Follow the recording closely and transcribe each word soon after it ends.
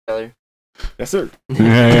Yes, sir.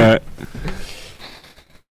 Yeah.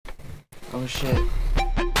 Oh shit.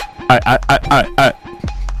 I.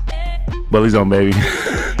 Bully's on, baby.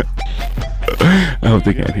 I hope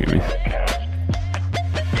they can't hear me.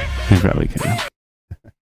 They probably can.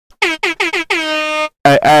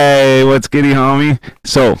 Hey, what's giddy, homie?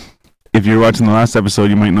 So, if you're watching the last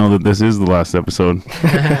episode, you might know that this is the last episode.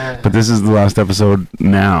 But this is the last episode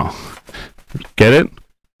now. Get it?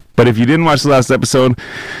 But if you didn't watch the last episode,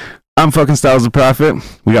 I'm fucking Styles the Prophet.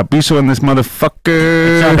 We got Bisho in this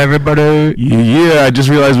motherfucker. What's up, everybody? Yeah, I just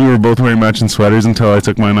realized we were both wearing matching sweaters until I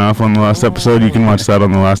took mine off on the last episode. You can watch that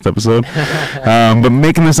on the last episode. But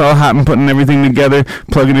making this all happen, putting everything together,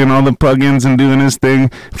 plugging in all the plugins and doing his thing.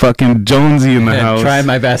 Fucking Jonesy in the house. Trying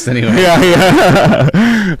my best anyway. Yeah.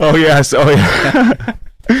 Oh, yes.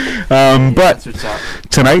 But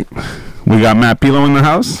tonight, we got Matt Pilo in the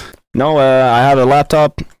house. No, I have a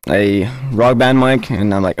laptop, a Rock Band mic,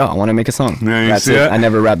 and I'm like, oh, I want to make a song. Yeah, That's it. I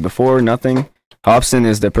never rapped before, nothing. Hobson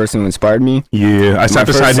is the person who inspired me. Yeah, I sat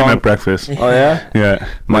beside him at breakfast. Oh, yeah? Yeah.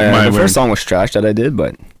 The first song was trash that I did,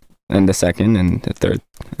 and the second and the third.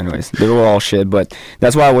 Anyways, they were all shit, but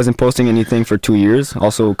that's why I wasn't posting anything for 2 years.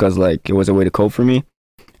 Also, because, like, it was a way to cope for me.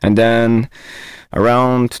 And then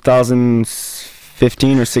around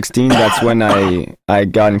 2015 or 16, that's when I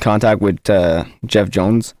got in contact with Jeff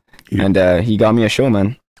Jones. Yeah. And he got me a show,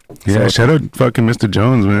 man. Yeah, shout out fucking Mr.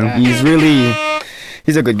 Jones, man.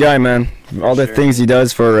 He's a good guy, man. All the things he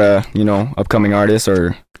does for upcoming artists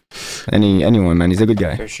or anyone, man. He's a good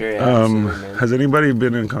guy. For sure. Yeah, has anybody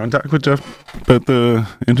been in contact with Jeff about the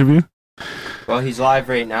interview? Well, he's live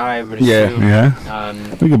right now, I would assume. Yeah.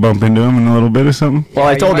 We could bump into him in a little bit or something. Well,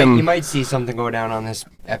 I told him you might see something go down on this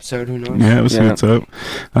episode. Who knows? Yeah, we'll see what's up.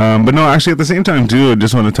 But no, actually, at the same time, too, I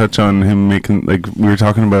just want to touch on him making, like we were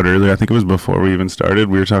talking about earlier. I think it was before we even started.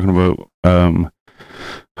 We were talking about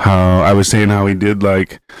how I was saying how he did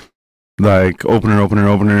like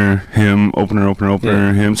opener, him,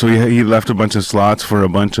 opener, him. So he left a bunch of slots for a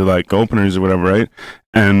bunch of like openers or whatever, right?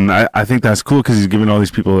 And I think that's cool because he's giving all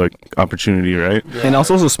these people like opportunity, right? Yeah. And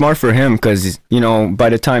also smart for him because, by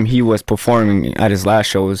the time he was performing at his last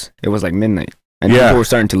shows, it was like midnight. And people were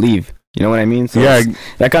starting to leave. You know what I mean? So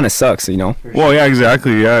that kind of sucks, Well, yeah,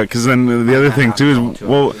 exactly, yeah. Because then the other thing, too, is,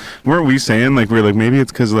 weren't we saying, like, we're like, maybe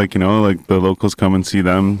it's because, like, like, the locals come and see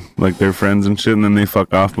them, like, their friends and shit, and then they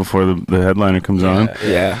fuck off before the headliner comes on.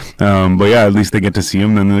 Yeah. But, yeah, at least they get to see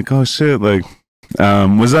him, then they're like, oh, shit, like,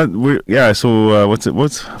 was that,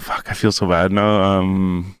 fuck, I feel so bad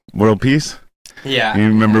now, World Peace? Yeah. You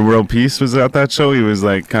remember World Peace was at that show? He was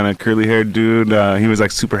like kind of curly haired dude. He was like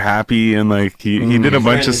super happy and like he did a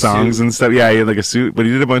bunch of songs and stuff. Yeah, he had like a suit, but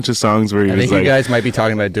he did a bunch of songs where he was like. I think you guys might be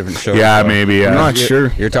talking about different shows. Yeah, maybe. Yeah. I'm not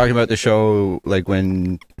sure. You're talking about the show like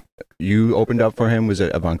when you opened up for him. Was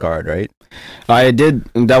it Avant Garde, right? I did.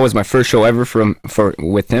 That was my first show ever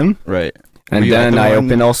with him. Right. And then I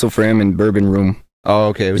opened also for him in Bourbon Room. Oh,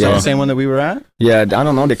 okay. Was that the same one that we were at? Yeah, I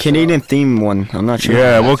don't know. The Canadian theme one. I'm not sure.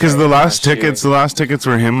 Yeah, well, because the last tickets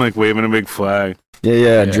were him, like, waving a big flag.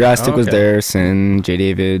 Yeah. Drastic was there, Sin, J.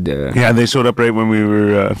 David. Yeah, they showed up right when we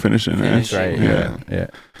were finishing, right? That's right, yeah.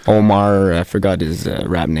 Omar, I forgot his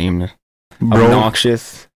rap name.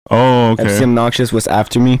 Obnoxious. Oh, okay. MC Obnoxious was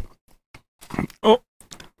after me. Oh.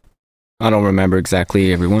 I don't remember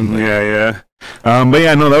exactly everyone. But Yeah. But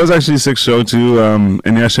yeah, no, that was actually a sick show too. And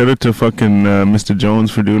yeah, shout out to fucking Mr.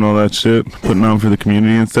 Jones for doing all that shit, putting on for the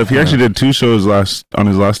community and stuff. He actually did 2 shows on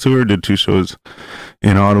his last tour. Did 2 shows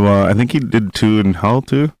in Ottawa. I think he did 2 in Hull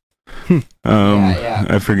too.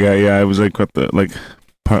 I forget. Yeah, I was like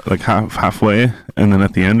halfway, and then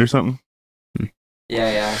at the end or something.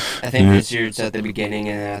 Yeah. I think this year it's at the beginning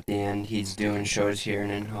and at the end he's doing shows here and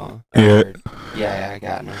in Hull. I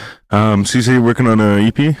got it. So you say you're working on an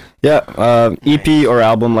EP? Yeah, EP or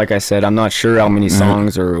album, like I said. I'm not sure how many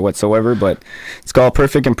songs or whatsoever, but it's called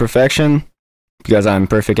Perfect Imperfection because I'm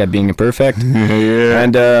perfect at being imperfect. Yeah.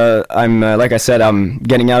 And I'm, like I said, I'm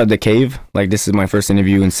getting out of the cave. Like, this is my first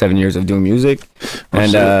interview in 7 years of doing music.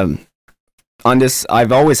 On this,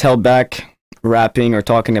 I've always held back rapping or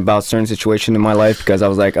talking about certain situation in my life because I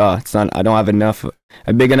was like, I don't have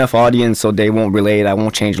a big enough audience so they won't relate. I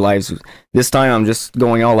won't change lives. This time I'm just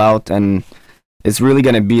going all out, and it's really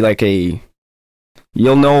gonna be like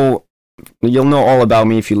you'll know all about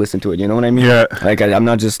me if you listen to it. You know what I mean? Yeah. Like I'm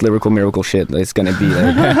not just lyrical miracle shit. It's gonna be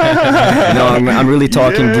like, I'm really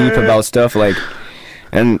talking deep about stuff like,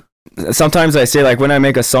 and sometimes I say like when I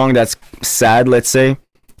make a song that's sad, let's say.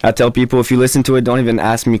 I tell people if you listen to it, don't even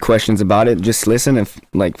ask me questions about it. Just listen and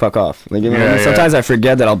like fuck off. Like, sometimes I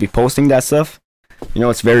forget that I'll be posting that stuff.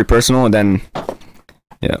 It's very personal, and then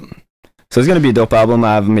So it's gonna be a dope album.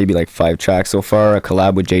 I have maybe like 5 tracks so far. A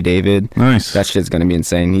collab with Jay David. Nice. That shit's gonna be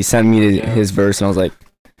insane. He sent me his verse, and I was like,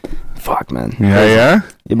 "Fuck, man." Yeah.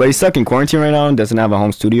 But he's stuck in quarantine right now and doesn't have a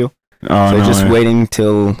home studio. Oh, So no, he's just yeah. waiting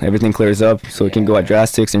till everything clears up so he can go at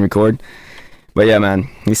Drastics and record. But yeah, man,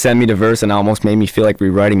 he sent me the verse and it almost made me feel like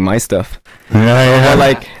rewriting my stuff. Yeah.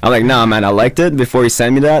 I'm like, nah, man, I liked it. Before he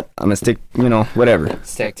sent me that, I'm gonna stick, whatever.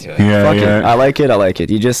 Stick to it. Yeah, Fuck it. yeah. I like it.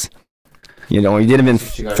 You just, you didn't even That's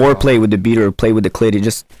what you gotta foreplay with the beat or play with the clit. You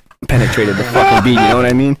just penetrated the fucking beat. You know what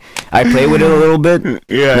I mean? I play with it a little bit.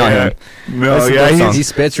 Yeah, Not yeah. him. No, That's the yeah, best song. He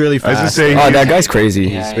spits really I was fast. just saying, Oh, that guy's crazy.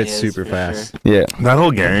 Yeah, He spits is, super for fast. Yeah. that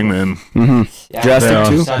whole gang, man. Mm-hmm. Yeah, Drastic Yeah.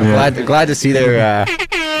 too. Yeah. Glad to see they're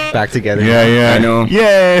back together. Yeah, yeah. I know.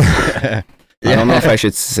 Yeah. I don't know if I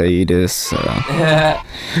should say this.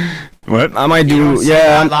 What? I might You don't do. say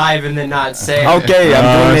Yeah. that live and then not say it. Okay,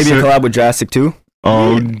 I'm doing maybe a shit. collab with Drastic too.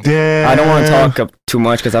 Oh, damn. I don't want to talk up too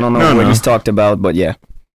much because I don't know No, what no. he's talked about, but yeah.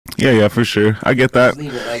 Yeah, for sure. I get that. Just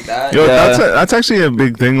leave it like that. Yo, Yeah. that's actually a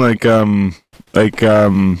big thing. Like I'm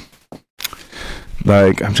trying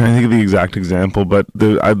to think of the exact example, but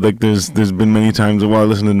there's been many times. Well, I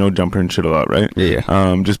listen to No Jumper and shit a lot, right? Yeah.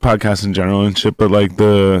 Just podcasts in general and shit. But like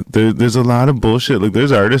there's a lot of bullshit. Like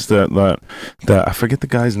there's artists that I forget the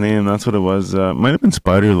guy's name. That's what it was. Might have been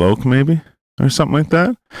Spider Loke maybe or something like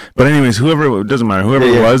that. But anyways, whoever, it doesn't matter. Whoever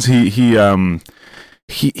Yeah, it yeah. was,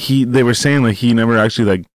 he they were saying like he never actually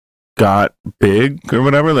like got big or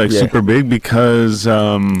whatever, like Yeah. super big because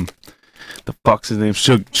the fuck's his name?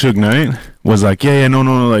 Suge Knight was like,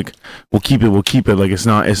 no, like we'll keep it, like it's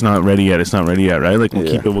not ready yet, right? Like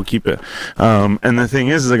we'll keep it. And the thing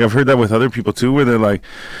is like I've heard that with other people too, where they're like,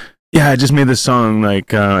 yeah, I just made this song,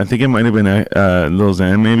 like I think it might have been Lil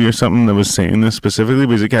Xan maybe or something that was saying this specifically,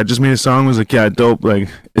 but he's like, yeah, I just made a song, was like, yeah, dope, like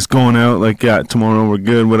it's going out, like yeah, tomorrow we're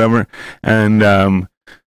good, whatever. And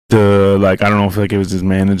the like I don't know if like it was his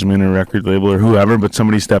management or record label or whoever, but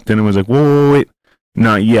somebody stepped in and was like, whoa, wait,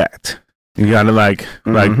 not yet. You gotta like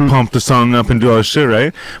pump the song up and do all this shit,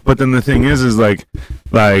 right? But then the thing is like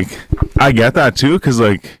I get that too, because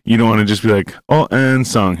like you don't want to just be like, oh, and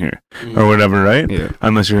song here or whatever, right? Yeah.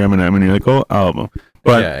 Unless you're Eminem and you're like, oh, album.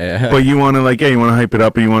 But but you want to like, yeah, you want to hype it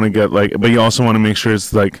up and you want to get like, but you also want to make sure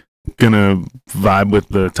it's like gonna vibe with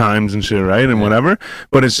the times and shit, right? And whatever.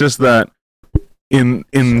 But it's just that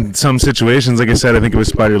in some situations, like I said, I think it was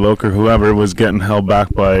Spider Loke or whoever was getting held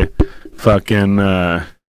back by fucking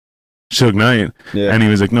Suge Knight, Yeah. and he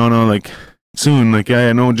was like, no, like soon, like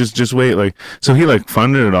yeah, no, just wait, like so he like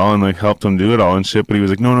funded it all and like helped him do it all and shit, but he was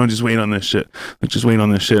like, no, just wait on this shit,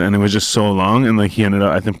 and it was just so long, and like he ended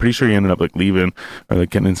up, I'm pretty sure he ended up like leaving or like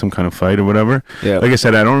getting in some kind of fight or whatever. Yeah. Like I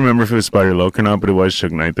said, I don't remember if it was Spider Loke or not, but it was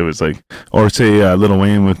Suge Knight that was like, or say Lil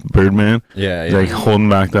Wayne with Birdman, like holding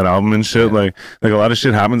back that album and shit. Like a lot of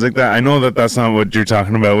shit happens like that. I know that that's not what you're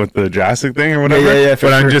talking about with the drastic thing or whatever. Yeah, for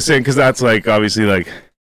but I'm sure. just saying because that's like obviously like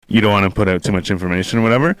you don't want to put out too much information or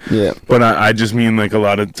whatever. Yeah. But I just mean like a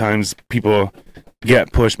lot of times people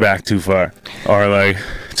get pushed back too far or like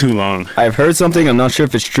too long. I've heard something, I'm not sure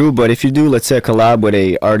if it's true, but if you do, let's say, a collab with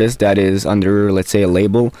a artist that is under, let's say, a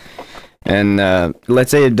label, and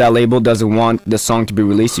let's say that label doesn't want the song to be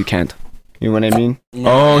released, you can't. You know what I mean?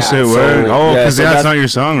 Oh, say word. Oh, yeah, because so it's that's- not your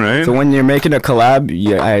song, right? So when you're making a collab,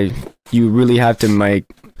 you really have to make,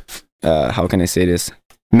 how can I say this?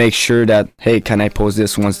 Make sure that, hey, can I post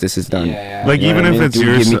this once this is done? Yeah. like You know even what I if mean? it's Do you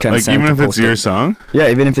your give me like consent even to if it's post your it? song Yeah,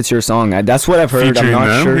 even if it's your song. That's what I've heard. featuring I'm not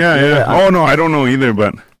them. sure. Yeah. Oh no, I don't know either,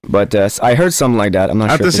 but But I heard something like that. I'm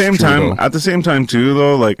not at sure. the if same it's true, time, though. at the same time too,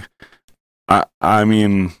 though, like I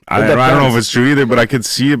mean, I don't know if depends. it's true either, but I could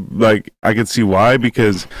see it, like I could see why,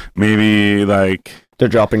 because maybe like They're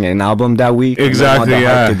dropping an album that week. and they Exactly, want the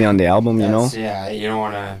hype yeah. to be on the album, you know. Yeah, you don't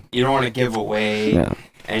want to give away Yeah.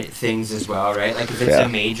 things as well, right? Like if it's Yeah. a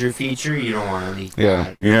major feature, you don't want to leak Yeah.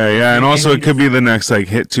 that. yeah, and also it could be the next like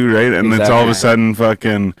hit too, right? And it's all of a Exactly. sudden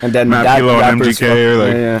fucking And then Matt that Pilo and rapper's MGK are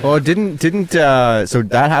like, yeah. Well, didn't so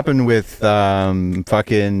that happened with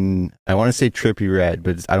fucking, I want to say Trippie Redd,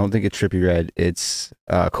 but I don't think it's Trippie Redd. It's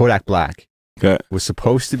Kodak Black. Okay. Was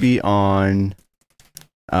supposed to be on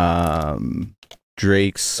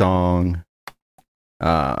Drake's song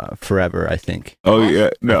Forever, I think. oh yeah,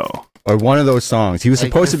 no, Or one of those songs. He was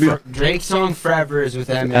Like, supposed to the be Drake's song "Forever" is with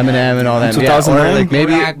Eminem. Eminem and all that. Yeah, 2009? or like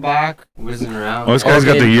maybe Kodak Black wasn't around. oh, this guy's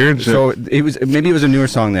got the year and shit. so it was, maybe it was a newer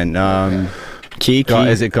song then. Key.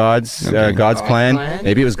 Is it God's Okay. God's plan? Plan?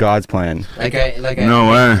 Maybe it was God's plan. like a No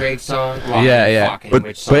way. Drake song. Well, Yeah. fucking But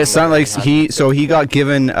which song it sounded like doesn't he got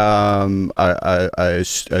given a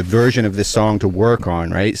version of this song to work on,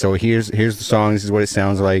 right? So here's the song. This is what it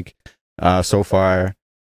sounds like so far.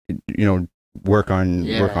 You know, work on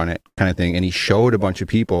it kind of thing. And he showed a bunch of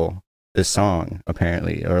people this song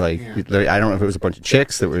apparently, or like I don't know if it was a bunch of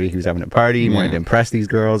chicks that he was having a party, he wanted to impress these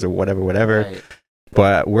girls or whatever. Right.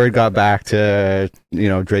 But word got back to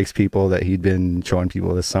Drake's people that he'd been showing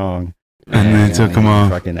people this song. And they took him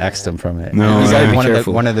off. Fucking X'd him from it. No,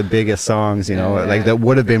 one of the biggest songs, like that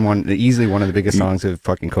would have been easily one of the biggest songs of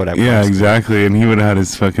fucking Kodak. Yeah, exactly. And he would have had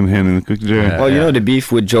his fucking hand in the cookie jar. Well, the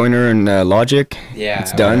beef with Joyner and Logic. Yeah,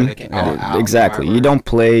 it's done. Exactly. You don't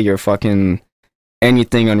play your fucking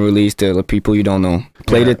anything unreleased to the people you don't know.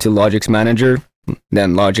 Played it to Logic's manager.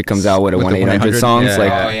 Then Logic comes out with a 1-800 songs.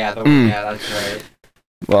 Yeah. That's right.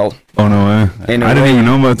 Well, oh no way! I didn't even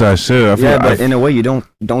know about that shit. But in a way, you don't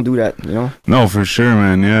do that, No, for sure,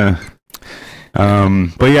 man. Yeah.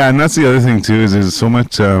 But yeah, and that's the other thing too. Is there's so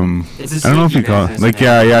much. I don't know if you call it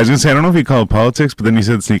I was gonna say I don't know if you call it politics, but then you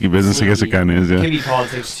said sneaky business. I guess it kind of is. Yeah. It can be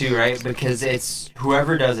politics too, right? Because it's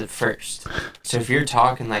whoever does it first. So if you're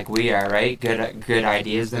talking like we are, right? Good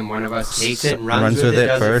ideas. Then one of us takes it and runs with it,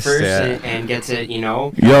 does it first, and gets it.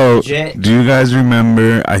 Yo, legit. Do you guys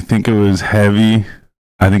remember? I think it was Heavy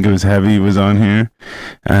was on here,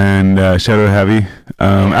 and shout out Heavy.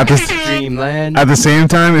 At the same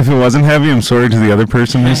time, if it wasn't Heavy, I'm sorry to the other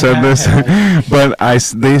person who said this, but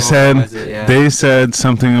they said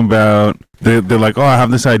something about they're like, oh, I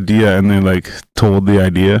have this idea, and they like told the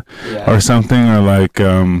idea or something, or like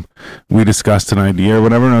we discussed an idea or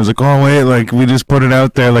whatever, and I was like, oh wait, like we just put it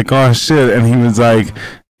out there, like, oh shit, and he was like,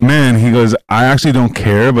 man, he goes, I actually don't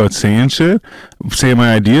care about saying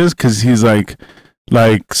my ideas, because he's like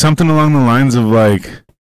something along the lines of like,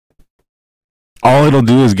 all it'll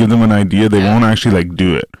do is give them an idea. They won't actually like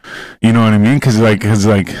do it. You know what I mean? Because that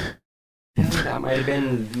might have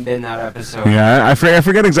been that episode. Yeah, I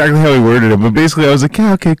forget exactly how he worded it, but basically I was like,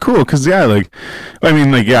 yeah, okay, cool. Because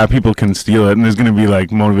people can steal it, and there's gonna be like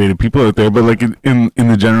motivated people out there, but like in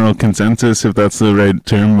the general consensus, if that's the right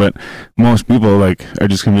term, but most people like are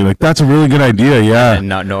just gonna be like, that's a really good idea, and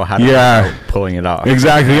not know how to go pulling it off.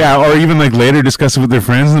 Exactly, yeah, or even like later discuss it with their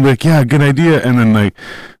friends and be like, yeah, good idea, and then like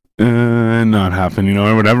not happen,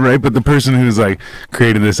 or whatever, right? But the person who's like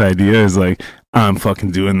created this idea is like, I'm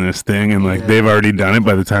fucking doing this thing, and like they've already done it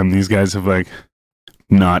by the time these guys have like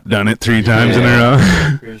not done it 3 times in a row.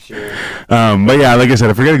 For sure. But yeah, like I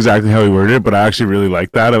said, I forget exactly how he worded it, but I actually really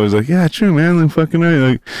like that. I was like, yeah, true, man, like fucking right.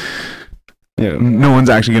 Like, no one's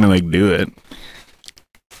actually gonna like do it.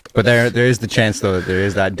 But there is the chance though that there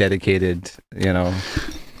is that dedicated,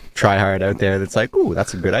 try hard out there that's like, ooh,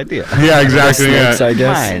 that's a good idea. Yeah, exactly. I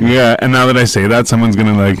guess. Yeah, and now that I say that, someone's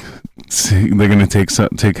gonna like, they're gonna take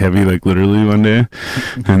Heavy like literally one day,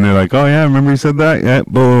 and they're like, oh yeah, remember you said that? Yeah,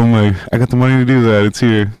 boom, like I got the money to do that. It's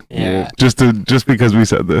here. Yeah. Just because we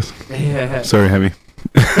said this. Yeah. Sorry, Heavy.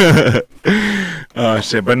 Oh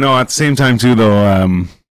shit! But no, at the same time too, though.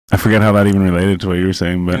 I forget how that even related to what you were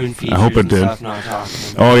saying, but I hope it did.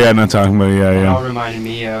 Oh yeah, not talking about it. Yeah. It all reminded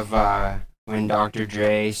me of when Dr.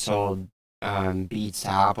 Dre sold Beats to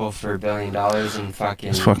Apple for $1 billion and fucking.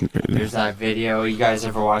 It's fucking crazy. There's that video. You guys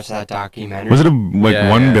ever watch that documentary? Was it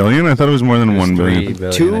 1 billion? I thought it was more than 1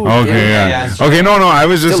 billion. 2. Okay, yeah. Okay, no, I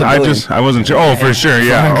wasn't sure. Oh, for sure,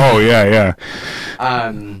 yeah. Oh, yeah.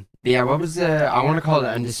 Yeah. What was I want to call it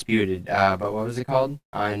Undisputed. But what was it called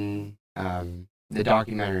on the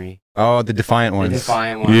documentary? Oh, the Defiant ones. The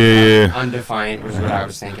Defiant ones. Yeah. Undefiant was what I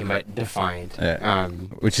was thinking, but Defiant. Yeah.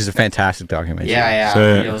 Which is a fantastic documentary. Yeah.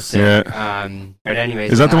 So, real sick. Yeah. But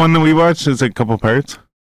anyways. Is that the one that we watched? It's like a couple parts?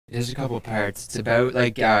 There's a couple parts. It's about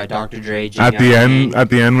like Dr. Dre. At the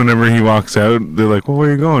end, whenever he walks out, they're like, well, where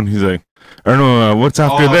are you going? He's like, I don't know, what's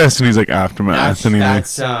after this? And he's like, Aftermath.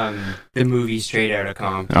 That's the movie Straight Outta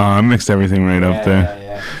Compton. Oh, I mixed everything right up there.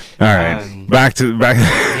 Yeah. All right, back.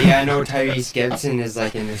 Yeah, I know Tyrese Gibson is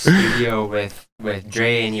like in the studio with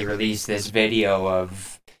Dre, and he released this video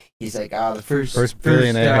of he's like, the first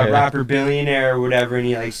billionaire, rapper billionaire or whatever, and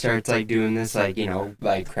he like starts like doing this like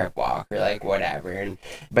like crep walk or like whatever,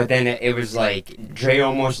 but then it was like Dre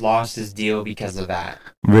almost lost his deal because of that.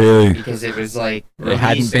 Really? Because it was like it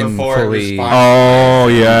hadn't been fully. Oh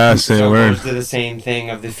yeah, so goes to the same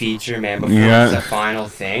thing of the feature, man. Before it was the final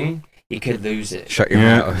thing. You could lose it. Shut your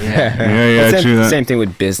mouth. Yeah, true that. Same thing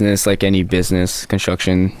with business, like any business,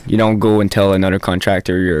 construction. You don't go and tell another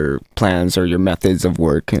contractor your plans or your methods of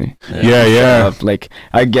work. Yeah. Like,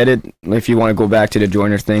 I get it. If you want to go back to the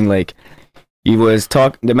Joyner thing, like,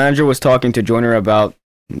 the manager was talking to Joyner about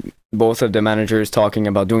both of the managers talking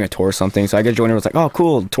about doing a tour or something. So I guess Joyner was like, oh,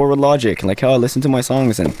 cool, tour with Logic. And like, oh, listen to my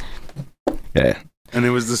songs. And yeah. And it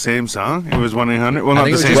was the same song? It was 1-800? Well, I not think the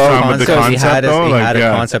it was same just song, but the concept, he had though? He Like, had a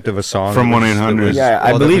yeah. concept of a song. From that was- 1-800. Yeah,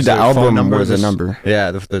 I well, believe the phone album number was a number.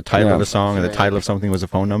 Yeah, the title Yeah. of a song and the title of something was a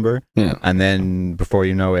phone number. Yeah. And then before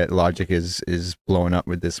you know it, Logic is blowing up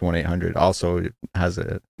with this 1-800. Also has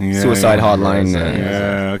a Suicide hotline.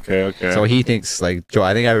 Yeah, okay. So he thinks like Joe.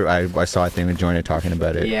 I think I saw a thing with Joyner talking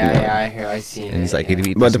about it. I seen it. And he's like,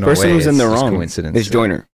 yeah. But the person who's in the wrong coincidence. is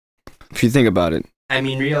Joyner. If you think about it. I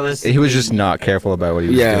mean, realistically, He was just not careful about what he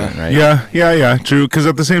was doing, right? Yeah, true. Because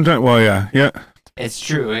at the same time, well, yeah. It's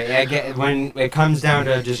true. I get, when it comes down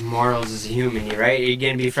to just morals as a human, right? Are you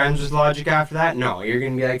gonna be friends with Logic after that? No, you're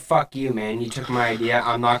gonna be like, "Fuck you, man! You took my idea.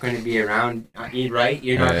 I'm not going to be around." Right?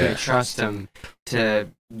 You're not going to trust him to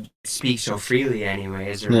speak so freely,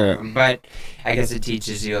 anyways. But I guess it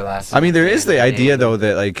teaches you a lesson. I mean, there is the idea though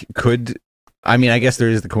that like I guess there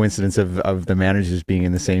is the coincidence of the managers being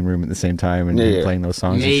in the same room at the same time and playing those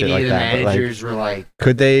songs maybe and shit like the that. managers were like,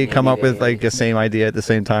 could they come up with like the same idea at the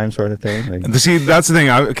same time, sort of thing? Like, See, that's the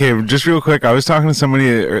thing. Okay, just real quick. I was talking to somebody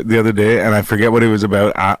the other day, and I forget what it was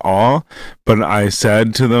about at all. But I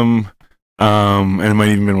said to them, and it might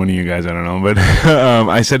even been one of you guys. I don't know. But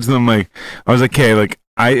I said to them, like, I was like, okay, like,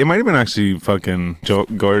 it might have been actually fucking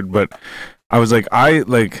Gord, but I was like, I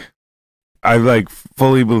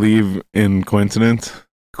fully believe in coincidence.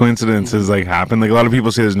 Coincidences like happen. Like a lot of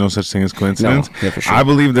people say there's no such thing as coincidence. No, for sure. I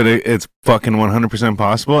believe that it's fucking 100%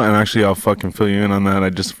 possible, and actually I'll fucking fill you in on that. I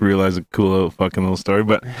just realized a cool little fucking little story,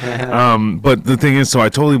 but the thing is, so I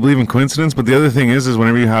totally believe in coincidence, but the other thing is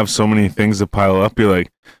whenever you have so many things that pile up, you're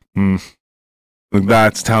like,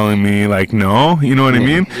 that's telling me like no, you know what I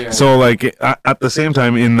mean? Yeah. So like at the same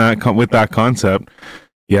time in that with that concept,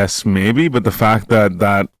 yes, maybe, but the fact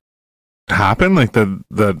that happened, like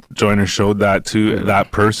the Joyner showed that to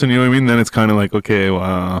that person, you know what I mean? Then it's kind of like, okay, well,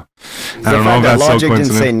 I don't know if that's Logic so didn't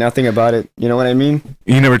coincident. say nothing about it, you know what I mean?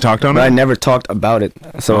 You never talked on But I it? never talked about it.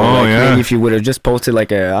 So maybe if you would have just posted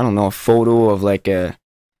like a photo of like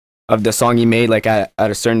of the song he made like at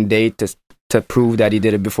a certain date to prove that he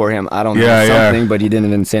did it before him. I don't know something, but he didn't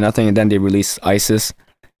even say nothing, and then they released ISIS.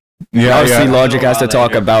 Obviously Logic has to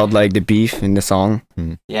talk about like the beef in the song.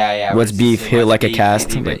 What's beef? Hit like a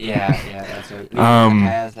cast. That's what.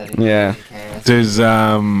 There's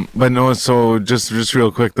but no, so just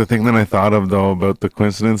real quick, the thing that I thought of though about the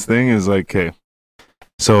coincidence thing is like, okay,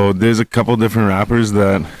 so there's a couple different rappers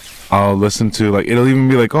that I'll listen to, like it'll even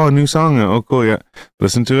be like, oh, new song, oh cool, yeah,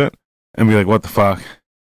 listen to it and be like, what the fuck?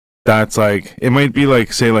 That's like, it might be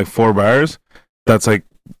like, say like 4 bars, that's like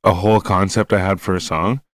a whole concept I had for a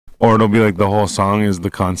song, or it'll be like the whole song is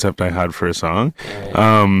the concept I had for a song.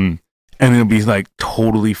 And it'll be like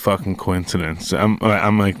totally fucking coincidence. I'm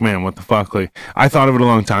like, man, what the fuck? Like, I thought of it a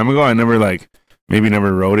long time ago. I never like, maybe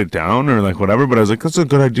never wrote it down or like whatever, but I was like, that's a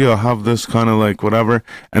good idea. I'll have this kind of like whatever.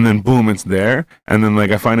 And then boom, it's there. And then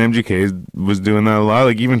like, I find MGK was doing that a lot.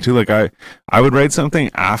 Like even too, like I would write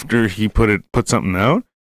something after he put something out,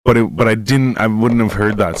 but I wouldn't have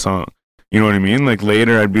heard that song. You know what I mean? Like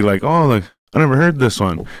later I'd be like, oh, like I never heard this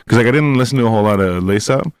one. Cause like I didn't listen to a whole lot of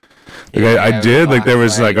Lace Up. Like I did, like there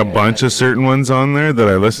was like a bunch of certain ones on there that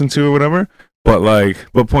I listened to or whatever. But like,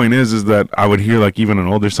 but point is that I would hear like even an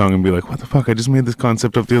older song and be like, what the fuck? I just made this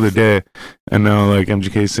concept up the other day, and now like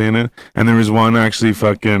MGK's saying it. And there was one actually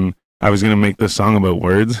fucking, I was gonna make this song about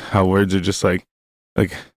words, how words are just like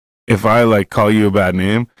if I like call you a bad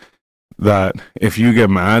name, that if you get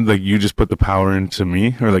mad, like you just put the power into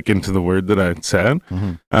me or like into the word that I said.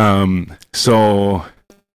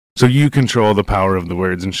 So you control the power of the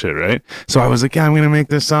words and shit, right? So I was like, yeah, I'm gonna make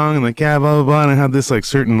this song, and like, yeah, blah blah blah, and I had this like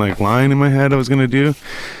certain like line in my head I was gonna do,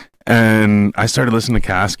 and I started listening to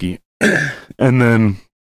Kasky, and then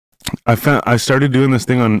I started doing this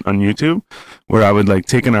thing on YouTube where I would like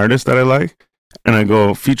take an artist that I like, and I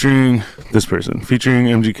go featuring this person, featuring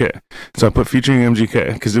MGK. So I put featuring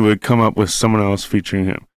MGK because it would come up with someone else featuring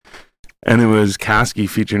him, and it was Kasky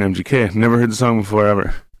featuring MGK. Never heard the song before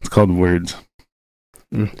ever. It's called Words.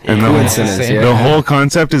 And the whole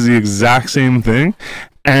concept is the exact same thing,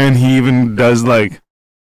 and he even does like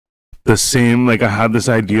the same, like I had this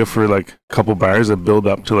idea for like a couple bars that build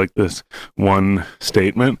up to like this one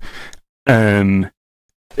statement, and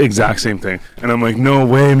exact same thing. And I'm like, no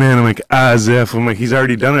way, man. I'm like, as if I'm like, he's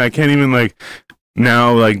already done it. I can't even like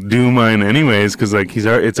now like do mine anyways because like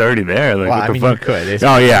it's already there. Like, well, what I mean, fuck? you could.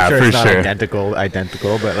 Oh yeah, for sure.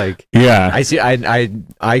 Identical, but like, yeah, I see.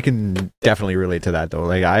 I can definitely relate to that though.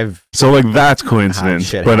 Like so like that's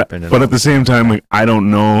coincidence, but at the same time, like I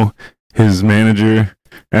don't know his manager,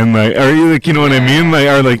 and like, are you like, you know what I mean? Like,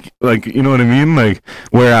 or like you know what I mean? Like,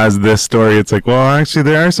 whereas this story, it's like, well, actually,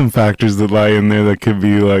 there are some factors that lie in there that could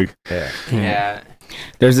be like, yeah.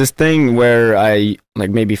 There's this thing where I like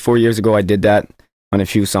maybe 4 years ago I did that on a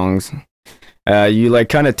few songs. You like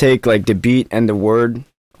kind of take like the beat and the word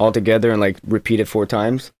all together and like repeat it 4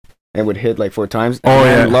 times. It would hit like 4 times. Oh,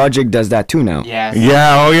 and yeah. Logic does that too now. Yes.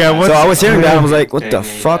 Yeah. Oh yeah. So I was hearing that, I was like, what the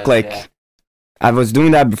Thing he fuck? does, Like, yeah. I was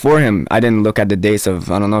doing that before him. I didn't look at the dates of,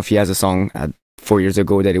 I don't know if he has a song 4 years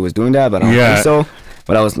ago that he was doing that, but I don't Yeah. think so.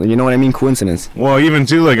 But I was, you know what I mean? Coincidence. Well, even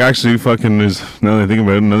too, like actually, fucking. There's now that I think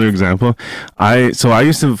about it, another example. I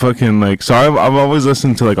used to fucking like. So I've always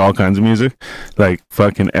listened to like all kinds of music, like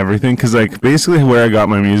fucking everything. Cause like basically where I got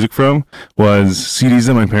my music from was CDs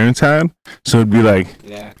that my parents had. So it'd be like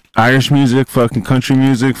Yeah. Irish music, fucking country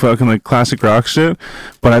music, fucking like classic rock shit.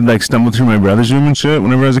 But I'd like stumble through my brother's room and shit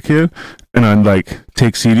whenever I was a kid, and I'd like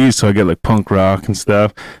take CDs. So I get like punk rock and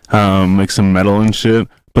stuff, like some metal and shit.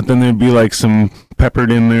 But then there'd be like some peppered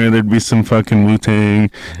in there. There'd be some fucking Wu-Tang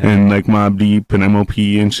and like Mobb Deep and MOP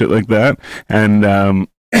and shit like that. And now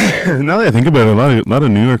that I think about it, a lot of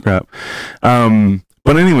New York rap.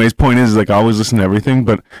 But anyways, point is like I always listened to everything,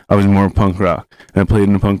 but I was more punk rock. And I played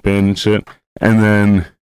in a punk band and shit. And then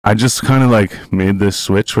I just kind of like made this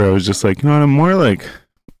switch where I was just like, you know what, I'm more like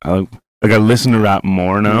I listen to rap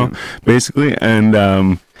more now, basically. And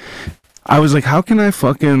I was like, how can I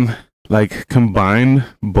fucking like combine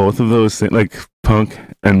both of those things, like punk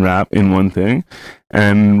and rap in one thing?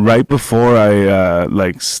 And right before I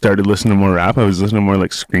like started listening to more rap, I was listening to more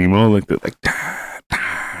like screamo, like the like da,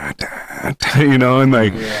 da, da, da, you know, and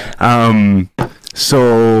like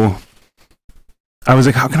so I was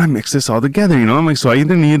like, how can I mix this all together? You know, I'm like, so I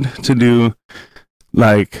either need to do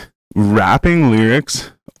like rapping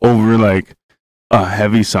lyrics over like a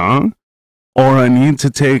heavy song, or I need to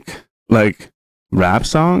take like rap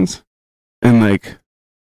songs and like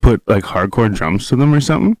put like hardcore drums to them or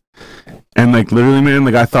something. And like literally, man,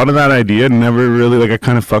 like I thought of that idea, never really, like I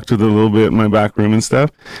kind of fucked with it a little bit in my back room and stuff.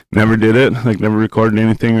 Never did it, like never recorded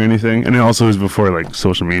anything or anything. And it also was before like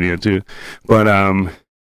social media too. But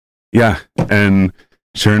yeah, and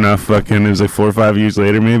sure enough, fucking it was like 4 or 5 years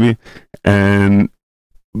later maybe, and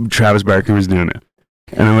Travis Barker was doing it.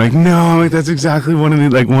 And I'm like, no, like that's exactly one of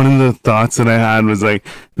the thoughts that I had was like,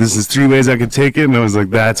 this is 3 ways I could take it, and I was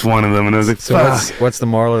like, that's one of them. And I was like, So what's the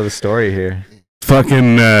moral of the story here?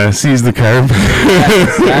 fucking seize the curb.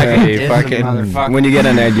 Exactly. Diss him, Fucking motherfucker. When you get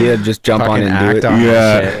an idea, just jump on fucking it and do act it. on Yeah.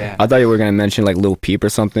 that shit. Yeah. I thought you were gonna mention like Lil Peep or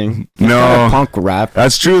something. No. Punk rap.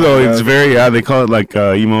 That's true though. It's very they call it like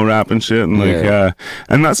emo rap and shit, and like Yeah.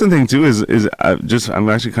 and that's the thing too is I'm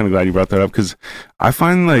actually kind of glad you brought that up, because I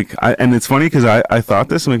find like and it's funny because I thought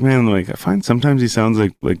this, I'm like, man, like I find sometimes he sounds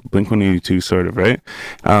like Blink-182 sort of, right?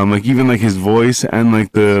 Like even like his voice and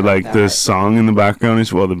like the song in the background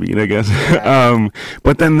is, well, the beat, I guess.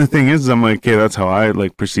 But then the thing is, I'm like, okay, that's how I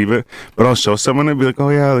like perceive it. But I'll show someone and be like, oh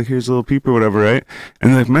yeah, like here's a Lil Peep or whatever, right?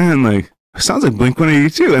 And they're like, man, like it sounds like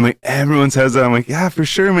Blink-182, and like everyone says that. I'm like, yeah, for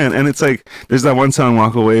sure, man. And it's like there's that one song,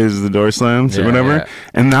 Walk Away as the Door Slams or Yeah, whatever, yeah.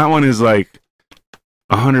 and that one is like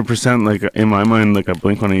 100% like in my mind like a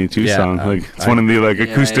Blink-182 Yeah, song. Like it's one of the like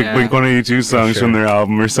acoustic yeah. Blink-182 songs sure. from their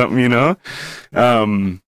album or something, you know. Yeah,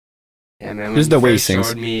 man. Just When the you way he first sings.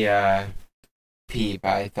 showed me Peep,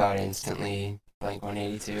 I thought instantly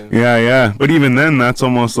Blink-182. Yeah, but even then, that's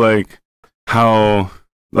almost like how,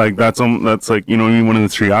 like that's like, you know, one of the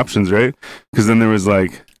 3 options, right? Because then there was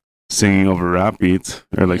like singing over rap beats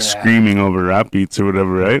or like Yeah. screaming over rap beats or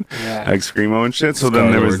whatever, right? Yeah. Like screamo and shit. So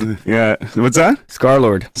then there was, Scarlord. what's that?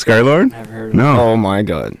 Scarlord. Skylord? Never heard of No. Oh my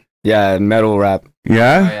god. Yeah, metal rap.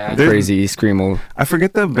 Yeah? Oh, yeah. There- Crazy screamo. I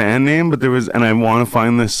forget the band name, but there was, and I want to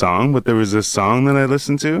find this song, but there was this song that I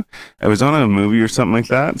listened to. It was on a movie or something like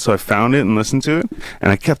that, so I found it and listened to it,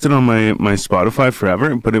 and I kept it on my Spotify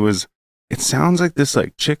forever. But it sounds like this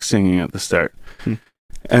like chick singing at the start,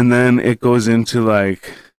 and then it goes into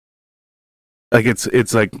like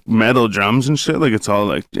it's like metal drums and shit, like it's all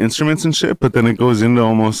like instruments and shit, but then it goes into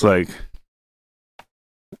almost like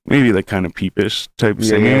maybe like kind of peepish type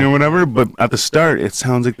singing or whatever. But at the start, it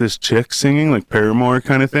sounds like this chick singing, like Paramore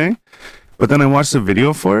kind of thing. But then I watched the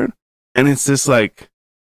video for it, and it's this like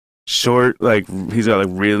short, like he's got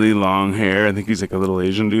like really long hair. I think he's like a little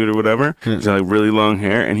Asian dude or whatever. He's got like really long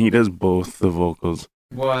hair, and he does both the vocals.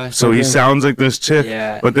 What? So he sounds like this chick,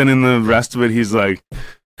 Yeah. but then in the rest of it, he's like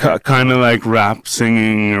kind of like rap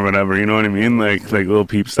singing or whatever. You know what I mean? Like Lil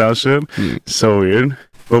Peep style shit. So weird.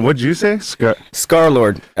 But what'd you say?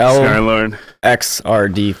 Scarlord. Skylord.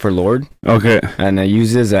 LXRD for Lord. Okay. And it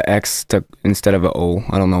uses a X instead of a O.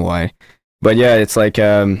 I don't know why. But yeah, it's like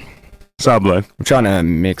Saw blood. I'm trying to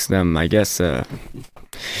mix them, I guess.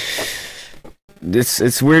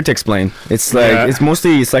 It's weird to explain. It's like Yeah.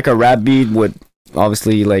 it's like a rap beat with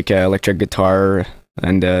obviously like electric guitar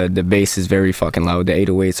and the bass is very fucking loud. The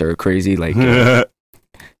 808s are crazy. Like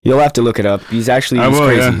you'll have to look it up. He's crazy.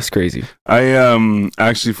 Yeah. He's crazy. I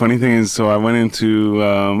actually, funny thing is, so I went into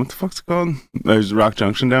what the fuck's it called? There's Rock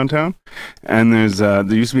Junction downtown, and there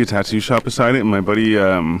used to be a tattoo shop beside it, and my buddy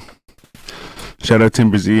shout out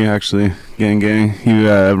Timber Z, actually, gang, he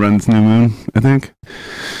runs New Moon, I think.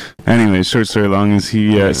 Anyway, short story long is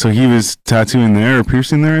he was tattooing there or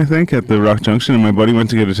piercing there, I think, at the Rock Junction, and my buddy went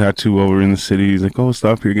to get a tattoo while we were in the city. He's like, oh,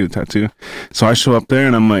 stop here, get a tattoo. So I show up there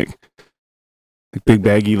and I'm like big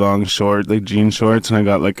baggy long short, like jean shorts, and I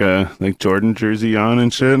got like a Jordan jersey on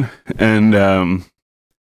and shit. And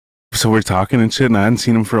so we're talking and shit, and I hadn't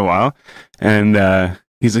seen him for a while. And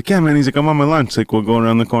he's like, yeah, man. He's like, I'm on my lunch. Like, we'll go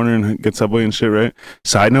around the corner and get Subway and shit, right?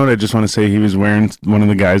 Side note, I just want to say he was wearing one of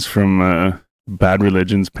the guys from Bad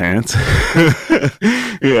Religion's pants.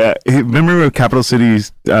 Yeah. Remember Capital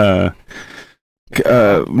City's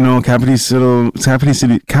Capital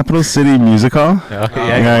City Music Hall.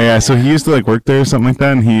 Yeah. So he used to like work there or something like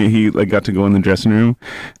that, and he like got to go in the dressing room,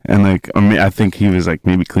 and like I think he was like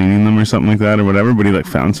maybe cleaning them or something like that or whatever. But he like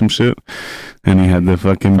found some shit, and he had the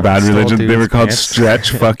fucking Bad Religion. They were called pants.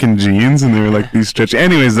 Stretch fucking jeans, and they were like these stretch.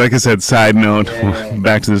 Anyways, like I said, side note,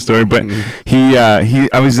 back to the story. But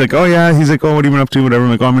I was like, oh yeah. He's like, oh, what have you been up to? Whatever.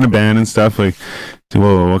 I'm like, oh, I'm in a band and stuff. Like,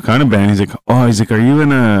 whoa, what kind of band? He's like, are you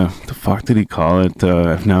in a, the fuck did he call it?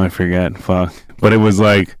 Now I forget. Fuck. But it was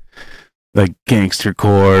like gangster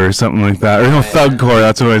core or something like that. Or no, thug core,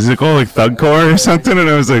 that's what it was. He's like, oh, like thug core or something? And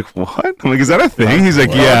I was like, what? I'm like, is that a thing? He's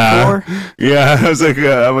like, yeah. Yeah. I was like,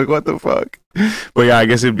 yeah. I'm like, what the fuck? But yeah, I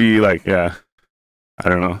guess it'd be like, yeah. I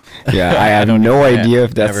don't know. Yeah, I have no idea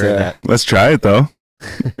if that's that. Let's try it though.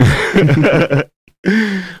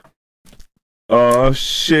 Oh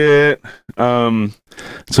shit.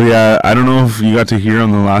 So yeah, I don't know if you got to hear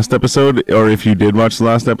on the last episode or if you did watch the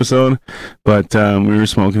last episode, but we were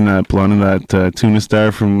smoking that blunt of that Tuna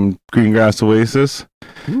Star from Greengrass Oasis.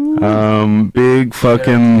 Big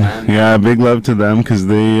fucking big love to them because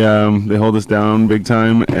they hold us down big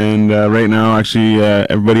time. And right now, actually,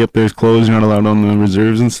 everybody up there is closed. You're not allowed on the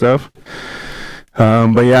reserves and stuff.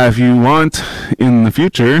 But yeah, if you want in the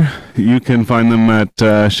future, you can find them at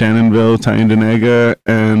Shannonville, Tyendinaga,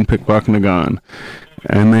 and Pickpocknagon.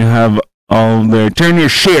 And they have all their turn your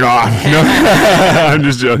shit off. No, I'm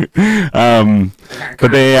just joking.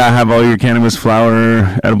 But they have all your cannabis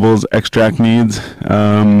flower, edibles, extract needs.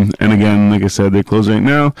 And again, like I said, they're closed right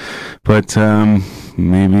now. But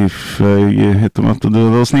maybe if you hit them up to do a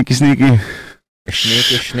little sneaky. Sneaky.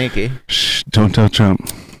 Shh, don't tell Trump.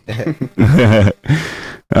 But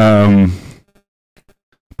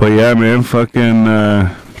yeah, man, fucking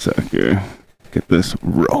sucker. Get this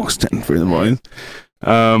roasting for the boys.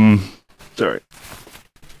 Sorry.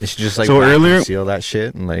 You should just like so earlier seal that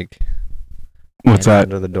shit and like what's that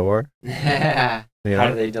under the door. You know? How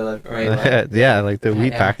do they deliver? Yeah, like the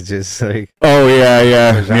weed packages. Like oh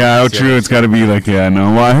yeah. Oh, true. It's got to be like no.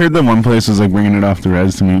 Well, I heard that one place was like bringing it off the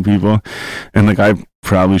res to meet people, and like I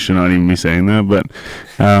probably should not even be saying that, but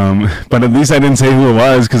at least I didn't say who it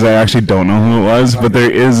was because I actually don't know who it was. But there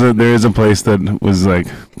is a place that was like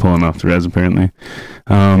pulling off the res apparently.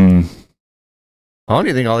 How long do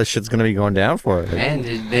you think all this shit's gonna be going down for? Like, and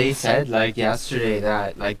they said like yesterday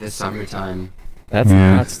that like this summertime. That's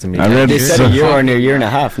nuts to me. I read they said a year and a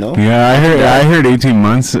half, no? Yeah, I heard 18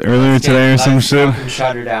 months earlier today or some shit.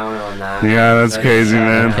 Shut her down on that. Yeah, that's crazy,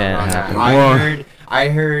 man. Can't happen. I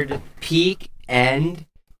heard peak end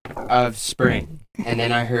of spring, and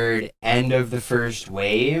then I heard end of the first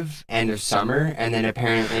wave, end of summer, and then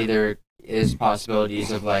apparently there is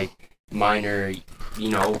possibilities of like minor,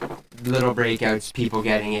 little breakouts, people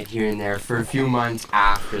getting it here and there for a few months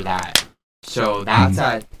after that. So that's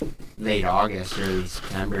at late August, early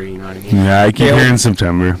September, you know what I mean? Yeah, I keep hearing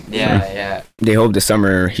September. Yeah. They hope the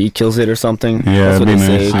summer heat kills it or something. Yeah, that's what they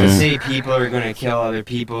say. I say people are going to kill other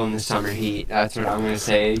people in the summer heat. That's what I'm going to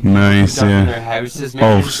say. Nice, in their houses,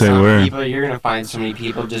 man. Oh, say where? People, you're going to find so many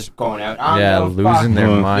people just going out. Losing their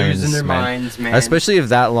minds. Losing their minds, man. Especially if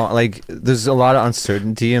that long, like, there's a lot of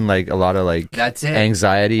uncertainty and, like, a lot of, like, that's it.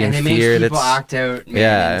 Anxiety and it fear. Makes people act out,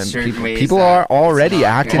 man, in certain ways. People are already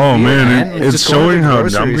acting. Oh, man. It's showing how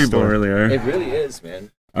dumb people really are. It really is,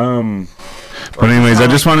 man. But anyways, I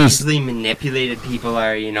just want to easily manipulated people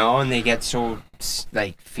are, and they get so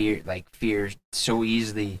fear so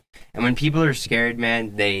easily. And when people are scared,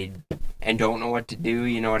 man, and don't know what to do,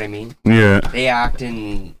 you know what I mean? Yeah. They act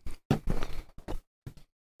in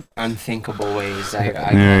unthinkable ways. I guess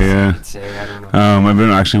I could say. I don't know. I've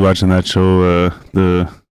been actually watching that show, the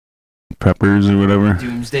Preppers or whatever.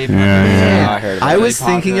 Doomsday. Yeah. I heard about I it. was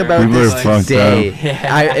thinking popular. about People this are fucked today.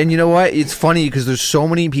 Yeah. And you know what? It's funny because there's so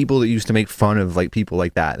many people that used to make fun of like people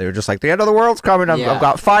like that. They were just like, the end of the world's coming. I've Yeah.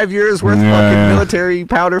 got 5 years worth of Yeah, fucking yeah. military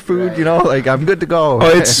powder food. You know, like I'm good to go. Oh,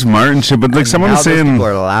 it's smart and shit. But like And someone now was those saying, people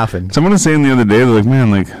are laughing. someone was saying the other day, they're like,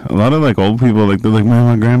 man, like a lot of like old people, like they're like, man,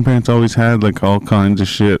 my grandparents always had like all kinds of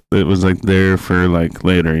shit that was like there for like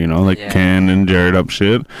later, you know, like Yeah. canned and jarred up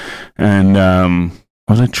shit. And I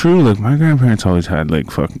was like, true, like my grandparents always had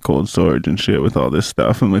like fucking cold storage and shit with all this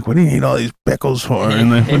stuff. I'm like, what do you need all these pickles for?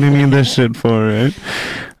 And like, what do you need this shit for, right?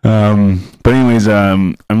 But anyways,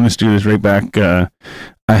 I'm gonna steer this right back.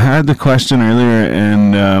 I had the question earlier,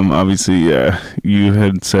 and obviously, you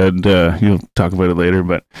had said you'll talk about it later,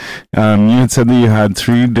 but you had said that you had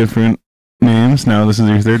 3 different names. Now this is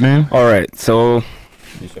your 3rd name. All right, so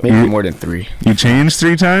maybe You- more than 3. You changed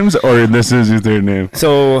 3 times, or this is your 3rd name?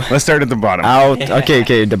 So Let's start at the bottom.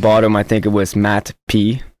 okay. The bottom, I think it was Matt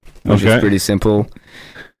P, which Okay. is pretty simple.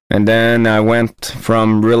 And then I went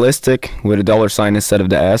from realistic with a $sign instead of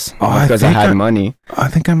the S Oh, I because I think had I- money. I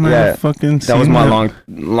think I might Yeah, have fucking. That was seen my that.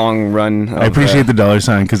 long run. I appreciate the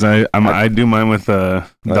 $sign because I do mine with a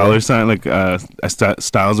yeah. $sign like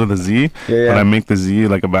styles with a Z, Yeah. but I make the Z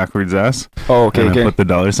like a backwards S. Oh, okay. and I put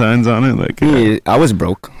the $signs on it. Like Me, I was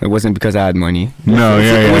broke. It wasn't because I had money. No,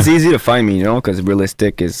 It was yeah. easy to find me, you know, because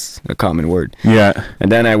realistic is a common word. Yeah.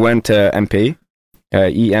 And then I went to MP,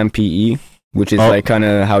 EMPE, which is Oh. like kind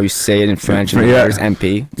of how you say it in French. And Yeah. there's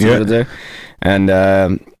MP. Yeah. There. And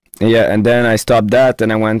and then I stopped that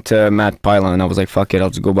and I went to Matt Pylon. I was like, fuck it, I'll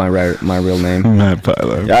just go by my real name. Matt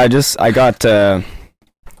Pyler. Yeah, I got,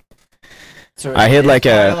 So I hit it's like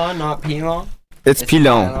a- Pylon, not Pilon. it's It's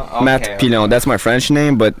Pilon. Pylon? Matt Okay, Pilon. okay. That's my French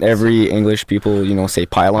name, but every English people, you know, say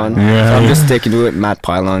Pylon. Yeah. So I'm just sticking to it, Matt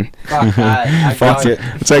Pylon. Fuck that. I Fuck got it.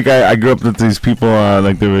 It's like I grew up with these people,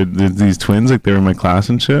 like they were these twins, like they were in my class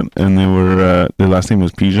and shit, and they were their last name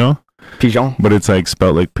was Pigeon, Pigeon. but it's like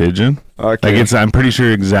spelt like pigeon. Okay. Like I'm pretty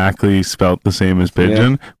sure exactly spelt the same as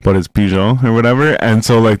pigeon, but it's Pigeon or whatever. And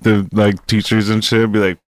so like the teachers and shit be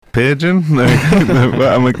like pigeon, like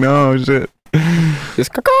I'm like no shit.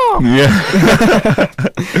 Just caw. Yeah.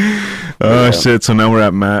 Oh Yeah. shit! So now we're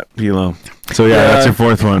at Matt Pilo. So yeah, that's your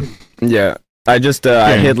 4th one. Yeah, I just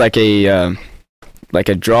I Okay. hit like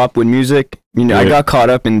a drop with music. You know, I Yeah. got caught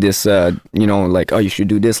up in this. You know, like, oh, you should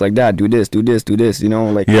do this like that, do this. You know,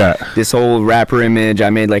 like Yeah. this whole rapper image. I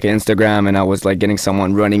made like an Instagram, and I was like getting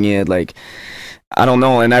someone running it. Like, I don't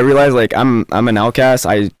know, and I realized like I'm an outcast.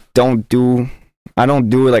 I don't do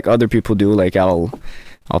it like other people do. Like I'll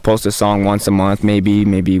post a song once a month,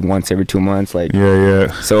 maybe once every 2 months. Like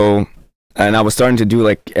Yeah. so. And I was starting to do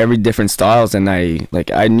like every different styles, and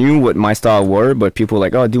I knew what my style were, but people were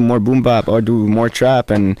like, oh, do more boom bap or do more trap,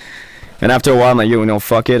 and after a while I'm like, you know,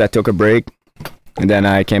 fuck it. I took a break, and then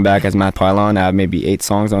I came back as Matt Pylon. I have maybe 8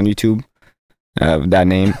 songs on YouTube, with that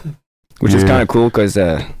name, which is Yeah. kind of cool because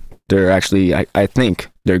they're actually I think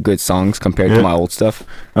they're good songs compared Yeah. to my old stuff.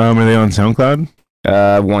 Are they on SoundCloud?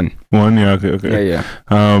 One, Yeah. Okay. yeah.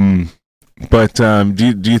 But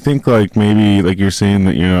do you think like maybe like you're saying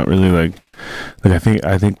that you're not really like I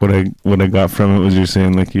think what I got from it was you're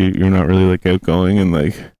saying like you're not really like outgoing and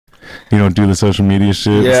like you don't do the social media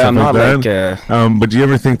shit and Yeah, stuff I'm like not that. like. But do you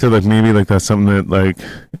ever think that like maybe like that's something that like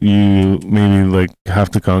you maybe like have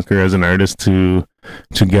to conquer as an artist to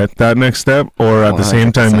get that next step, or at the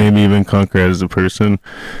same time 100%. maybe even conquer as a person,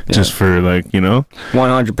 just for like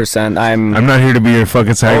 100%. I'm I'm not here to be your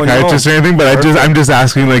fucking psychiatrist or anything, but I'm just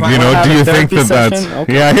asking like Wanna have do a you think therapy that that's session?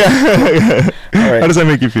 Okay. yeah. All right. How does that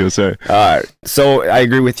make you feel? Sorry. So I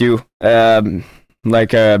agree with you.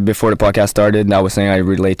 Before the podcast started, I was saying I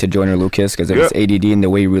relate to Joyner Lucas because it was ADD and the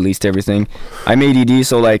way he released everything. I'm ADD,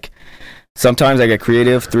 so like sometimes I get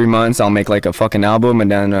creative. 3 months I'll make like a fucking album,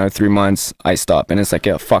 and then 3 months I stop, and it's like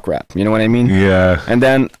a fuck rap. You know what I mean? Yeah. And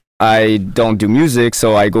then I don't do music,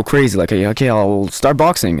 so I go crazy. Like, okay, I'll start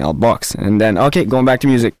boxing. I'll box, and then okay, going back to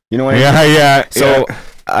music. You know what I mean? Yeah. So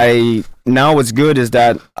now what's good is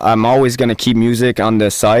that I'm always gonna keep music on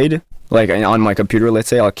the side, like on my computer. Let's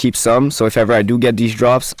say I'll keep some. So if ever I do get these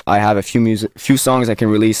drops, I have a few songs I can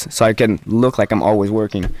release, so I can look like I'm always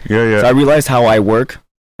working. Yeah. So I realized how I work,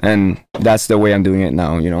 and that's the way I'm doing it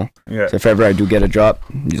now. You know. Yeah. So if ever I do get a drop,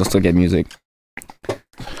 you'll still get music.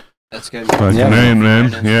 That's good. Fucking Yeah.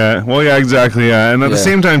 man. Yeah. Well, yeah, exactly. Yeah. And at the Yeah.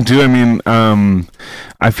 same time, too, I mean,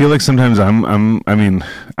 I feel like sometimes I mean,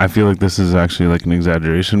 I feel like this is actually like an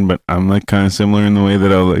exaggeration, but I'm like kind of similar in the way that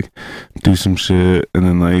I'll like do some shit and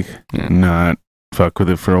then like Yeah. not fuck with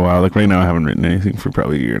it for a while. Like right now, I haven't written anything for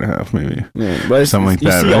probably a year and a half, maybe. Yeah, but Something like you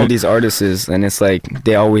that, see all right? these artists, and it's like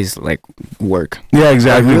they always like work. Yeah,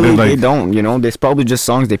 exactly. Really, Like, they don't. You know, there's probably just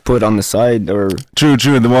songs they put on the side or. true.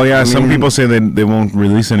 Well, yeah. Some mean- people say they won't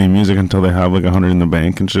release any music until they have like 100 in the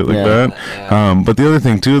bank and shit like Yeah. that. Yeah. But the other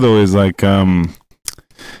thing too, though, is like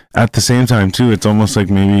at the same time too, it's almost like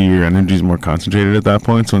maybe your energy is more concentrated at that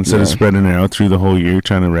point. So instead of Yeah. spreading it out through the whole year,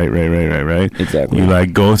 trying to write, Exactly. you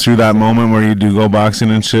like go through that moment where you do go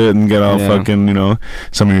boxing and shit and get all Yeah. fucking, you know,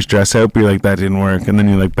 some of your stress out, but you're like, that didn't work, and then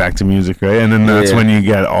you're like back to music, right? And then that's Yeah. when you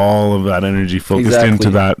get all of that energy focused Exactly. into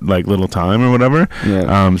that like little time or whatever.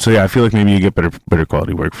 Yeah. So yeah, I feel like maybe you get better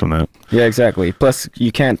quality work from that. Yeah, exactly. Plus,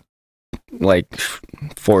 you can't like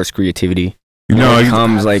force creativity. You know, it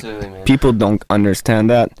comes like Absolutely, man. people don't understand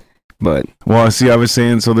that, but well, see, I was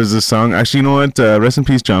saying, so there's this song. Actually, you know what? Rest in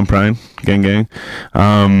peace, John Prine, gang.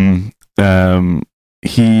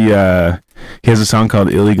 He has a song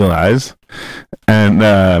called "Illegal Eyes," and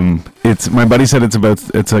it's my buddy said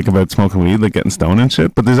it's like about smoking weed, like getting stoned and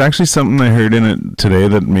shit. But there's actually something I heard in it today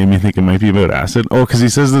that made me think it might be about acid. Oh, because he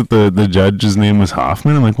says that the judge's name was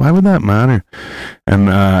Hoffman. I'm like, why would that matter? And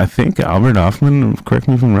I think Albert Hoffman, correct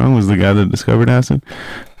me if I'm wrong, was the guy that discovered acid.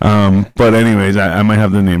 But anyways, I might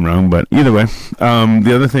have the name wrong. But either way,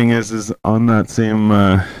 the other thing is on that same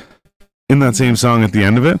in that same song at the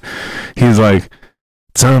end of it, he's like,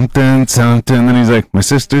 something, then he's like, my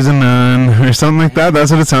sister's a nun, or something like that.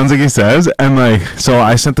 That's what it sounds like he says. And like, so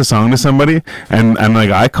I sent the song to somebody, and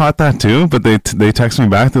like I caught that too, but they text me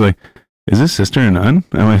back, they're like, is this sister a nun?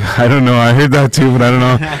 I'm like, I don't know, I heard that too, but I don't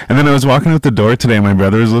know. And then I was walking out the door today, my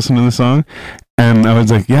brother was listening to the song, and I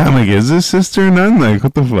was like, yeah, I'm like, is this sister a nun? Like,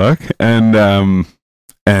 what the fuck?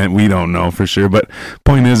 And we don't know for sure, but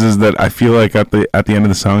point is that I feel like at the end of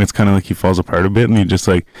the song, it's kind of like he falls apart a bit, and he just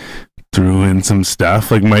like threw in some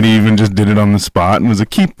stuff, like might even just did it on the spot and was like,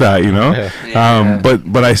 keep that, you know. Yeah.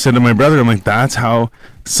 But I said to my brother, I'm like, that's how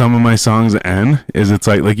some of my songs end, is it's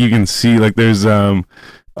like you can see, like there's in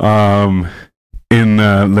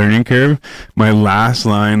Learning Curve, my last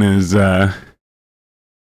line is I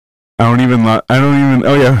don't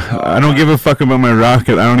give a fuck about my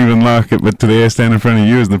rocket, I don't even lock it, but today I stand in front of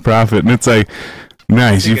you as the prophet. And it's like,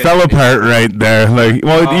 nice, you fell apart right there. Like,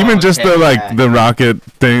 well, even just okay, the like yeah. the rocket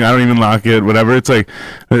thing, I don't even lock it, whatever. It's like,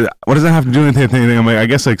 what does that have to do with anything? I'm like, I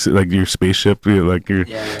guess like your spaceship, like your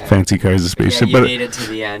fancy car is a spaceship, yeah, you but made it to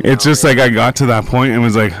the end. it's just like I got to that point and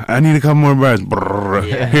was like, I need a couple more bars.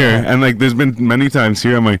 Yeah. Here, and like there's been many times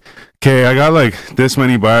here, I'm like, okay, I got like this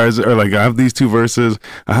many bars, or like I have these 2 verses,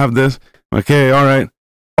 I have this. Okay, all right.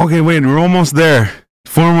 Okay, wait, we're almost there.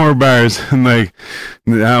 4 more bars, and like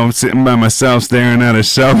now I'm sitting by myself staring at a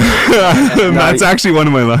shelf. That's actually one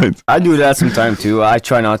of my lines. I do that sometimes too. I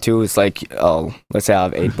try not to. It's like, oh, let's say I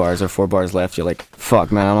have 8 bars or 4 bars left. You're like,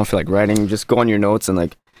 fuck, man, I don't feel like writing. You just go on your notes and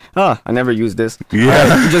like, I never used this.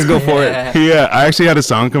 Yeah. You just go for it. Yeah, I actually had a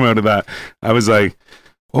song come out of that. I was like,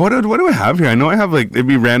 what do I have here? I know I have like, it'd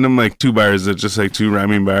be random like 2 bars that just like 2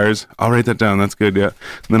 rhyming bars. I'll write that down. That's good. Yeah.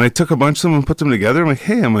 And then I took a bunch of them and put them together.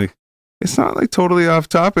 I'm like, it's not like totally off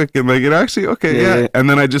topic, and like it actually okay, yeah. And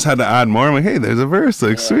then I just had to add more. I'm like, hey, there's a verse,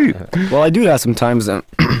 like sweet. Well, I do that sometimes.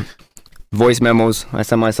 Voice memos. I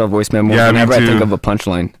send myself voice memos. Yeah, me whenever I think too. of a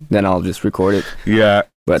punchline, then I'll just record it. Yeah.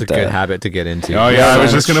 But It's a good habit to get into. Oh yeah, I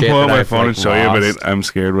was just gonna Shit pull out that my I've, phone like, and show you, but lost. I'm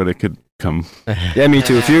scared what it could come. yeah, me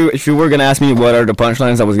too. If you were gonna ask me what are the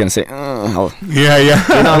punchlines, I was gonna say, Yeah.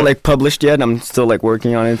 they're not like published yet. I'm still like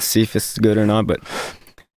working on it to see if it's good or not. But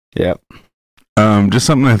yeah. Just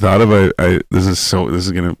something I thought about. This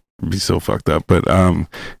is gonna be so fucked up, but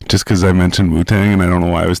just because I mentioned Wu-Tang, and I don't know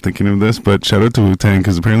why I was thinking of this, but shout out to Wu-Tang,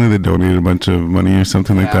 because apparently they donated a bunch of money or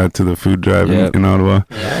something like that to the food drive in Ottawa.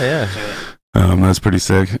 Yeah. That's pretty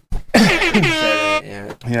sick.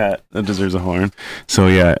 Yeah, that deserves a horn. So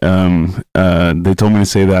yeah, they told me to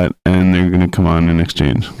say that, and they're gonna come on in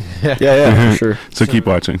exchange. Yeah, for sure. So keep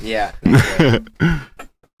watching. Yeah.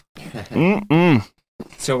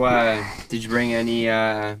 So, did you bring any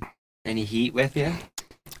heat with you?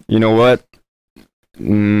 You know what?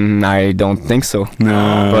 I don't think so.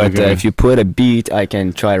 No, But okay. if you put a beat, I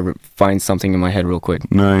can try to find something in my head real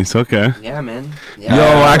quick. Nice. Okay. Yeah, man. Yo,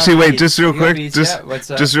 actually, wait, just real quick, What's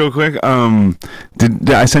up? just real quick. Did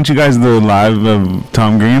I sent you guys the live of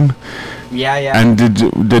Tom Green? Yeah. And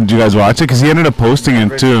did you guys watch it? Because he ended up posting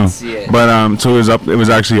Never it too. did see it. But so it was up. It was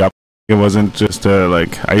actually up. It wasn't just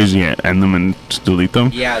like I usually end them and just delete them.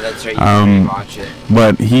 Yeah, that's right. You can watch it.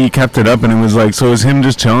 But he kept it up, and it was like, so it was him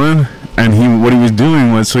just chilling, and what he was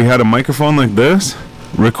doing was, so he had a microphone like this,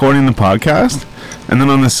 recording the podcast, and then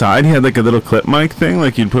on the side he had like a little clip mic thing,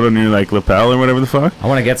 like you'd put on your like lapel or whatever the fuck. I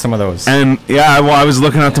want to get some of those. And yeah, well, I was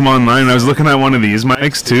looking at them online. I was looking at one of these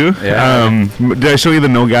mics too. Yeah. Did I show you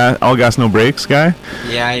the all gas no brakes guy?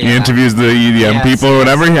 Yeah. He interviews the EDM people or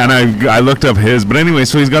whatever, and I looked up his. But anyway,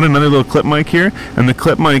 so he's got another little clip mic here, and the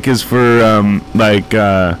clip mic is for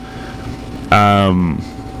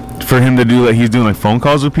for him to do, like, he's doing like phone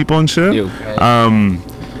calls with people and shit.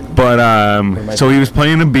 So he was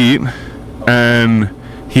playing a beat and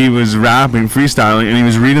he was rapping, freestyling, and he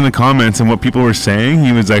was reading the comments and what people were saying.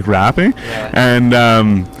 He was like rapping, and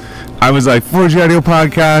I was like, 4G Audio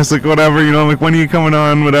Podcast, like whatever, you know, like when are you coming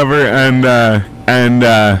on, whatever, and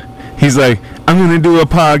he's like, I'm gonna do a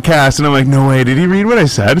podcast, and I'm like, no way, did he read what I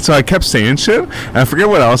said? So I kept saying shit. I forget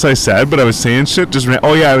what else I said, but I was saying shit.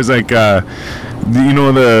 Oh yeah, I was like, you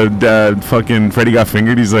know, the fucking Freddy Got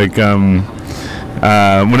Fingered. He's like,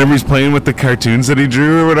 whenever he's playing with the cartoons that he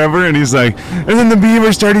drew or whatever, and he's like, and then the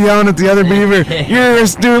beaver started yelling at the other beaver, you're a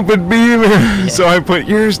stupid beaver. So I put,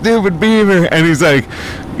 you're a stupid beaver, and he's like,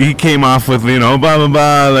 he came off with, you know, blah blah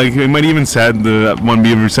blah, like he might even said the one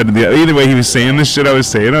beaver said to the other. Either way, he was saying the shit I was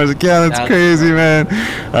saying. I was like, yeah, that's crazy, man.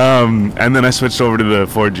 And then I switched over to the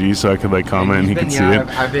 4G so I could like comment and he could see it.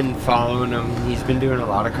 I've been following him. He's been doing a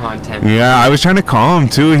lot of content. Yeah, I was trying to call him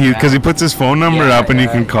too, because he puts his phone number up and you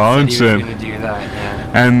can call and shit. He was gonna do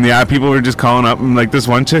that, and yeah, people were just calling up, and like this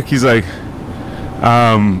one chick, he's like,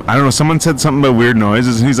 I don't know, someone said something about weird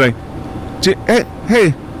noises, and he's like,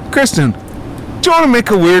 hey, Kristen, do you want to make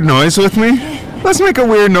a weird noise with me? Let's make a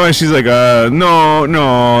weird noise. She's like, no,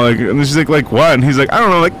 like, and she's like, what? And he's like, I don't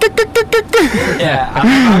know, like, yeah,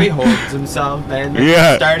 how he holds himself, man.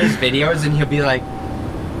 He'll start his videos and he'll be like,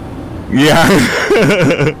 yeah.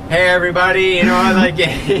 Hey everybody, you know, like,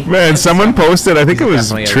 man, someone posted, I think it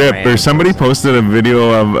was Trip or somebody posted a video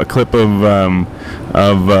of a clip of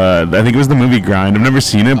I think it was the movie Grind. I've never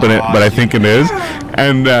seen it, but I think it is.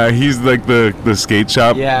 And he's like the skate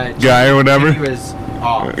shop guy or whatever.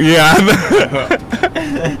 Yeah.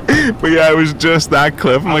 But yeah, it was just that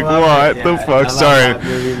clip. I'm like, what the fuck?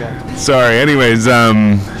 Sorry. Anyways,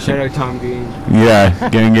 shout out Tom Green. Yeah,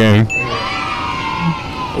 gang.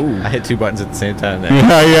 Ooh. I hit two buttons at the same time there.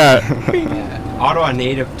 Yeah. Ottawa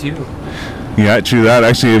native too. Yeah, true that.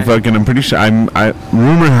 Actually, I'm pretty sure.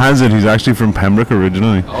 Rumor has it he's actually from Pembroke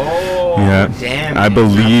originally. Oh, yeah. Damn. I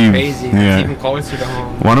believe. That's crazy. Yeah. It's even closer to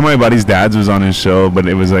home. One of my buddy's dads was on his show, but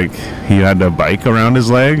it was like he had a bike around his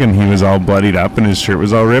leg and he was all bloodied up and his shirt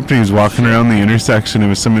was all ripped and he was walking around the intersection. It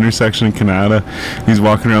was some intersection in Canada. He's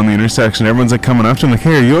walking around the intersection. Everyone's like coming up to him like,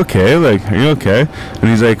 hey, are you okay? Like, are you okay? And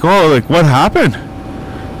he's like, oh, like, what happened?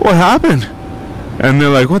 What happened? And they're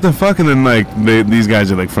like, what the fuck? And then like these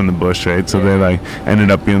guys are like from the bush, right? So they like ended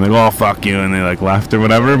up being like, oh, fuck you, and they like left or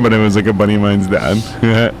whatever. But it was like a buddy of mine's dad.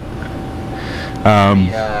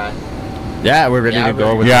 Yeah, we're ready to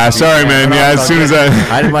go. With sorry, man. Yeah, as soon as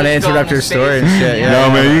I didn't want to interrupt your story and shit. Yeah, no,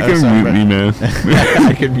 man, you can mute me, man.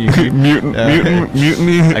 I can mute you. Mute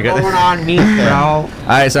me. Going on mute, bro. All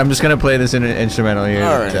right, so I'm just gonna play this instrumental here.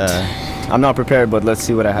 All right. I'm not prepared, but let's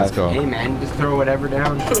see what I have. Let's go. Hey, man, just throw whatever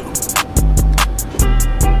down.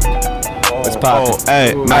 Let's pop it.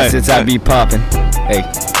 Hey, I be popping. Hey.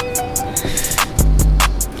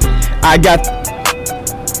 I got...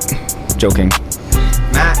 Joking.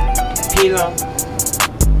 Matt, Pilo.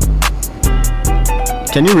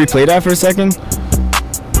 Can you replay that for a second?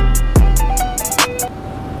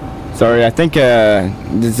 Sorry, I think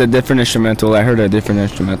it's a different instrumental. I heard a different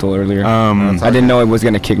instrumental earlier. I didn't know it was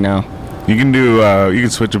gonna kick now. You can do. You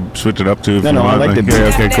can switch it up too. If you no, want. I like the beat.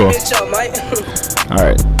 Okay, cool. All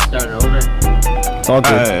right. Starting over. It's all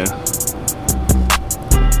good.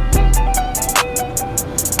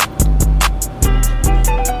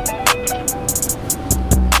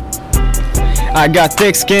 I got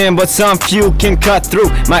thick skin, but some few can cut through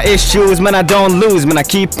my issues, man. I don't lose, man. I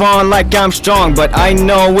keep on like I'm strong, but I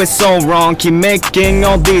know it's so wrong. Keep making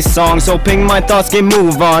all these songs, hoping my thoughts can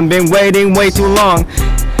move on. Been waiting way too long.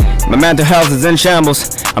 My mental health is in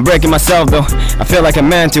shambles. I'm breaking myself though. I feel like a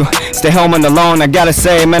man to stay home and alone. I gotta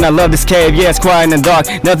say, man, I love this cave. Yeah, it's quiet and dark.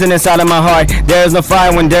 Nothing inside of my heart. There's no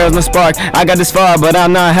fire when there's no spark. I got this far, but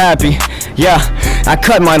I'm not happy. Yeah, I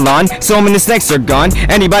cut my lawn. So many snakes are gone.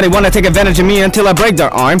 Anybody wanna take advantage of me until I break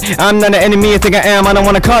their arm? I'm not an enemy, I think I am. I don't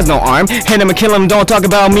wanna cause no harm. Hit him and kill him. Don't talk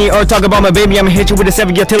about me or talk about my baby. I'ma hit you with a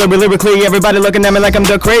 7 artillery lyrically. Everybody looking at me like I'm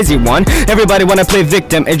the crazy one. Everybody wanna play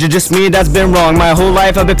victim. It's just me that's been wrong. My whole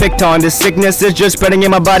life I've been picked on. This sickness is just spreading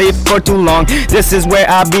in my body for too long. This is where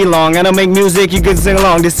I belong. I don't make music, you can sing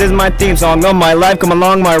along. This is my theme song of my life. Come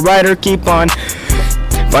along, my rider, keep on.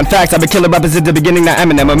 Fun facts, I've been killing rappers at the beginning, not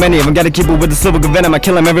Eminem. But many of them gotta keep it with the silver venom. I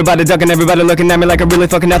kill 'em, everybody ducking, everybody looking at me like I'm really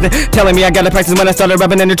fucking nothing. Telling me I gotta practice when I started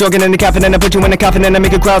rapping and they're joking and they're coughing. And I put you in a coffin and I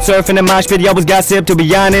make a crowd surfing and mosh pit. Y'all was gossip, to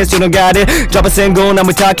be honest, you don't got it. Drop a single, now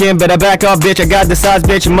we talking, better back off, bitch. I got the size,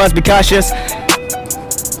 bitch, you must be cautious.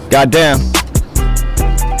 Goddamn.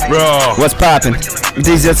 Bro. What's poppin'?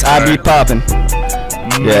 These just I be poppin'.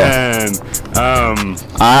 Man.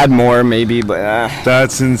 I had more maybe, but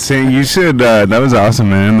That's insane. You should. That was awesome,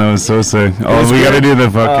 man. That was so sick. Oh, we gotta do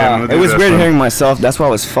the fucking. it was weird hearing myself. That's why I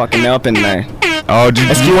was fucking up in there. Oh, did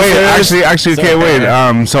you wait? Actually, okay, wait.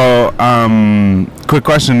 Quick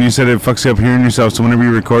question. You said it fucks you up hearing yourself. So whenever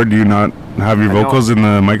you record, do you not have your vocals in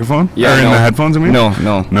the microphone? Yeah, or in the headphones? I mean. No.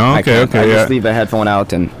 No. Okay. I just leave the headphone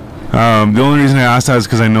out and. The only reason I asked that is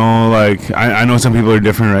because I know, like, I know some people are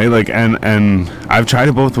different, right? Like, and I've tried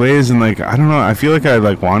it both ways, and like, I don't know. I feel like I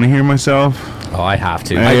like want to hear myself. Oh, I have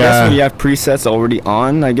to. I guess when you have presets already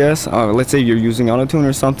on, I guess. Let's say you're using autotune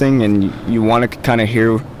or something, and you want to kind of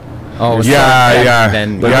hear. Oh, yeah.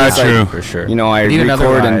 Then True. Like, for sure. You know, I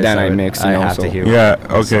record and then I mix. I have to hear. Yeah.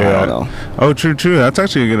 Okay. Oh, true. That's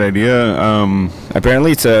actually a good idea.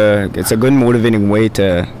 Apparently, it's a good motivating way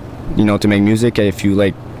to, to make music if you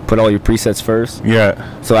like put all your presets first. Yeah.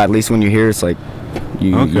 So at least when you hear, it's like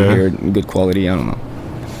you hear good quality. I don't know.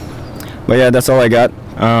 But yeah, that's all I got.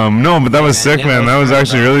 No, but that was sick, man. That was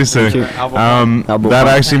actually really sick. That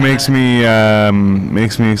actually makes me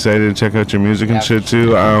excited to check out your music and shit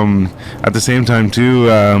too. At the same time too,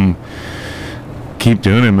 keep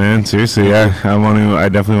doing it, man. Seriously, yeah. I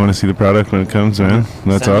definitely want to see the product when it comes, man.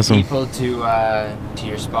 That's awesome. People to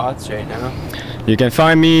your spots right now. You can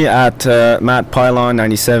find me at Matt Pylon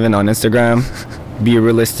 97 on Instagram, Be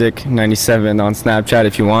Realistic 97 on Snapchat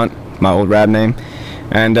if you want, my old rap name,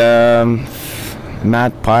 and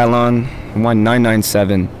Matt Pylon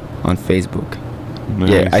 1997 on Facebook. Nice.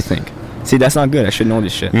 Yeah, I think. See, that's not good. I should know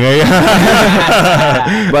this shit.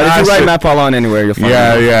 Yeah. But if you write Matt Pylon anywhere, you'll find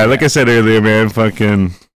me. Yeah. Like I said earlier, man,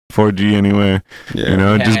 fucking 4G anyway.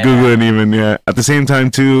 Yeah. Just Google it even. Yeah. At the same time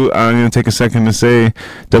too, I'm gonna take a second to say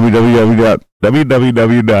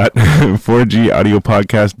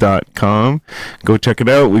www.4gaudiopodcast.com. Go check it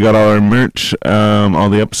out. We got all our merch, all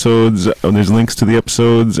the episodes. There's links to the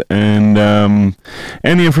episodes, and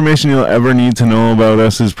any information you'll ever need to know about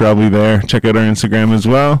us is probably there. Check out our Instagram as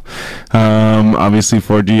well. Obviously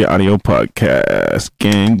 4G Audio Podcast.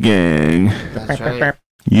 Gang. That's right.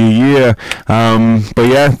 Yeah. But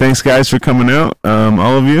yeah, thanks guys for coming out.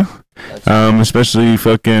 All of you. Especially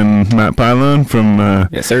fucking Matt Pylon from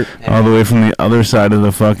yes, sir. All the way from the other side of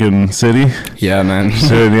the fucking city. Yeah, man.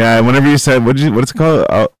 So yeah, whenever you said what's it called?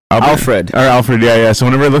 Alfred. Yeah. So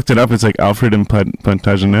whenever I looked it up, it's like Alfred and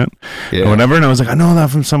Plantagenet or whatever, and I was like, I know that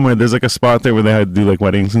from somewhere. There's like a spot there where they had to do like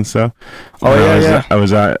weddings and stuff. Oh yeah. I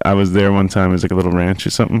was there one time. It was like a little ranch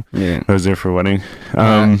or something. Yeah. I was there for a wedding.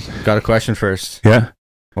 Got a question first. Yeah.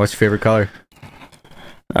 What's your favorite color?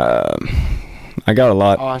 I got a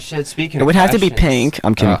lot. Oh shit! Speaking It of would have to be questions. pink.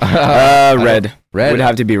 I'm kidding. Red. Red? It would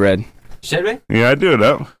have to be red. Should we? Yeah, I do it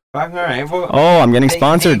up. Fuck, all right. Well, Oh, I'm getting the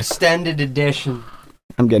sponsored. extended edition.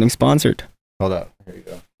 I'm getting sponsored. Hold up. Here you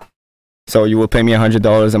go. So you will pay me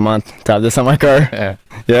 $100 a month to have this on my car? Yeah.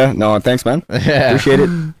 Yeah? No, thanks, man. Appreciate it.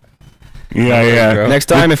 Yeah. Next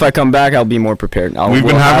time, if I come back, I'll be more prepared. We've been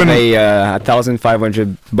we'll having have a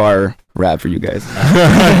 1,500 bar rap for you guys.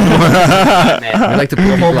 I like to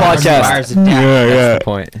pull Whole podcast. Bars of death. Yeah. That's the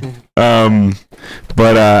point.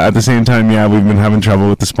 But at the same time, yeah, we've been having trouble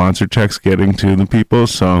with the sponsor checks getting to the people,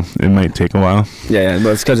 so it might take a while. Yeah,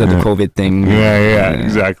 but it's because of the COVID thing. Yeah,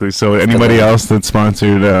 exactly. So anybody else that's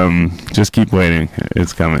sponsored, just keep waiting.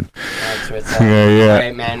 It's coming. That's what's up. Yeah. All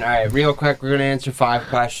right, man. All right, real quick. We're gonna answer 5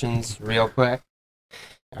 questions, real quick.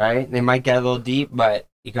 All right, they might get a little deep, but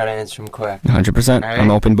you gotta answer them quick. 100%. All right. I'm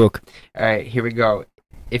open book. All right, here we go.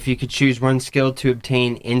 If you could choose one skill to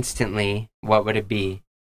obtain instantly, what would it be?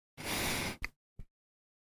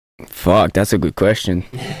 Fuck, that's a good question.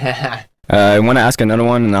 I want to ask another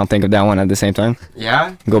one, and I'll think of that one at the same time.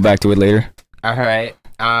 Yeah? Go back to it later. All right.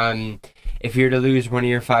 If you were to lose one of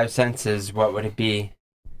your 5 senses, what would it be?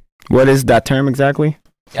 What is that term exactly?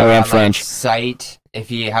 Sorry, I'm like French. Sight.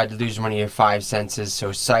 If you had to lose one of your 5 senses,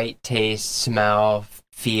 so sight, taste, smell,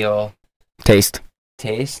 feel. Taste.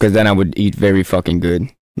 Taste? Because then I would eat very fucking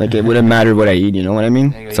good. Like, it wouldn't matter what I eat, you know what I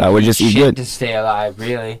mean? So I would just eat shit good. to stay alive,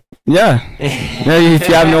 really. Yeah. Yeah, if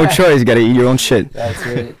you have no choice, you gotta eat your own shit. That's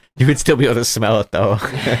it. You would still be able to smell it though.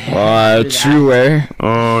 True, eh?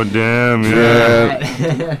 Oh, damn,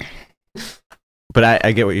 yeah. But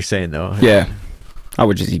I get what you're saying though. Yeah. I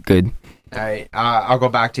would just eat good. All right. I'll go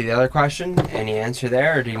back to the other question. Any answer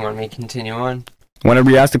there, or do you want me to continue on? Want to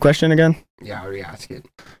re-ask the question again? Yeah, I'll re-ask it.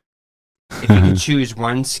 If you could choose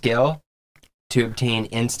one skill to obtain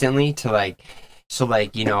instantly to like, so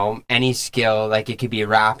like, you know, any skill, like it could be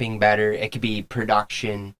rapping better, it could be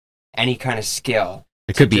production, any kind of skill.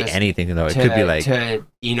 It could be anything though. It could be like, to,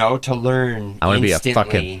 you know, to learn. I want to be a instantly.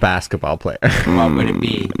 fucking basketball player. What would it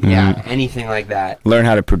be? Yeah, anything like that. Learn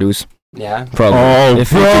how to produce. Yeah. Probably. Oh,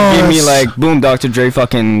 if you could give me like, boom, Dr. Dre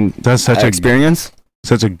fucking That's such experience.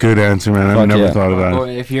 Such a good answer, man. I've Fuck never yeah. thought of that. Well,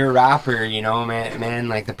 if you're a rapper, you know, man,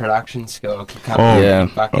 like the production skill could come. Oh, yeah.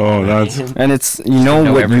 That's And it's, you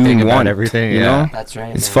know what everything you about want. everything. You Yeah. know? That's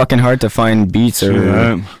right. It's man. fucking hard to find beats True or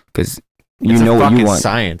that. because you It's know a what you fucking want.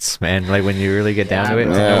 science, man. Like when you really get down to it, to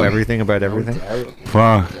Yeah. know everything about everything. No doubt.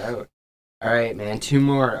 Fuck. No doubt. All right, man. 2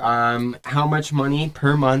 more. How much money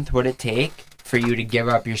per month would it take for you to give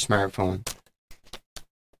up your smartphone?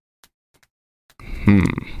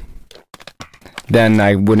 Then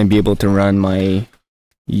I wouldn't be able to run my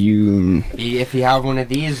If you have one of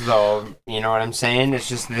these, though, you know what I'm saying? It's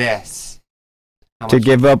just this. How to much-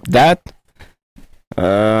 give up that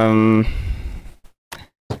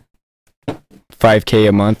 5K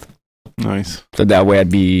a month, Nice. so that way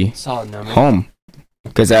I'd be Solid number. home.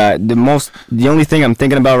 Because the only thing I'm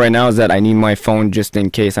thinking about right now is that I need my phone just in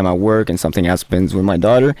case I'm at work and something happens with my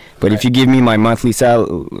daughter. But if you give me my monthly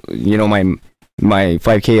salary, you know, my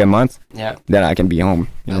 5K a month, Yeah, then I can be home.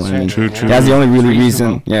 You know that's what I right. mean? True, man. true. That's the only really It's reason.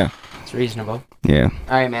 reasonable. Yeah, It's reasonable. yeah.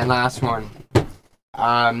 All right, man. Last one.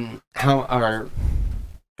 All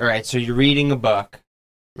right. So you're reading a book,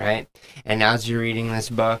 right? And as you're reading this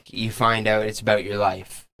book, you find out it's about your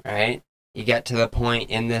life, right? You get to the point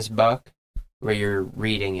in this book where you're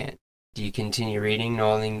reading it. Do you continue reading,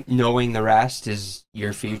 knowing the rest is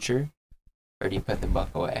your future, or do you put the book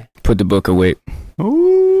away? Put the book away.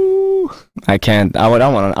 Ooh. I can't. I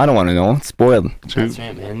don't want to know. It's spoiled. True. That's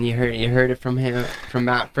right, man. You heard it from him, from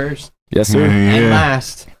Matt first Yes, sir. and Yeah.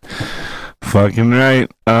 last. Fucking right.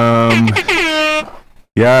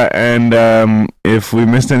 Yeah, and if we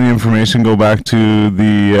missed any information, go back to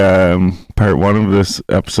the part 1 of this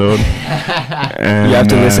episode. And, You have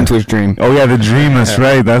to listen to his dream. Oh yeah, the dream. That's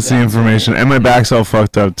right. That's the information. And my back's all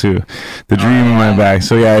fucked up too. The dream in my back.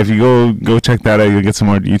 So yeah, if you go check that out, you'll get some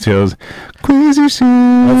more details. Crazy shit.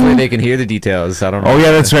 Hopefully they can hear the details. I don't know. Oh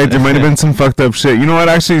yeah, that's right. There might have been some fucked up shit. You know what?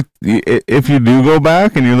 Actually, if you do go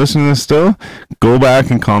back and you're listening to this still, go back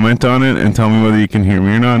and comment on it and tell me whether you can hear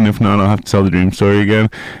me or not. And if not, I'll have to tell the dream story again.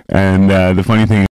 And the funny thing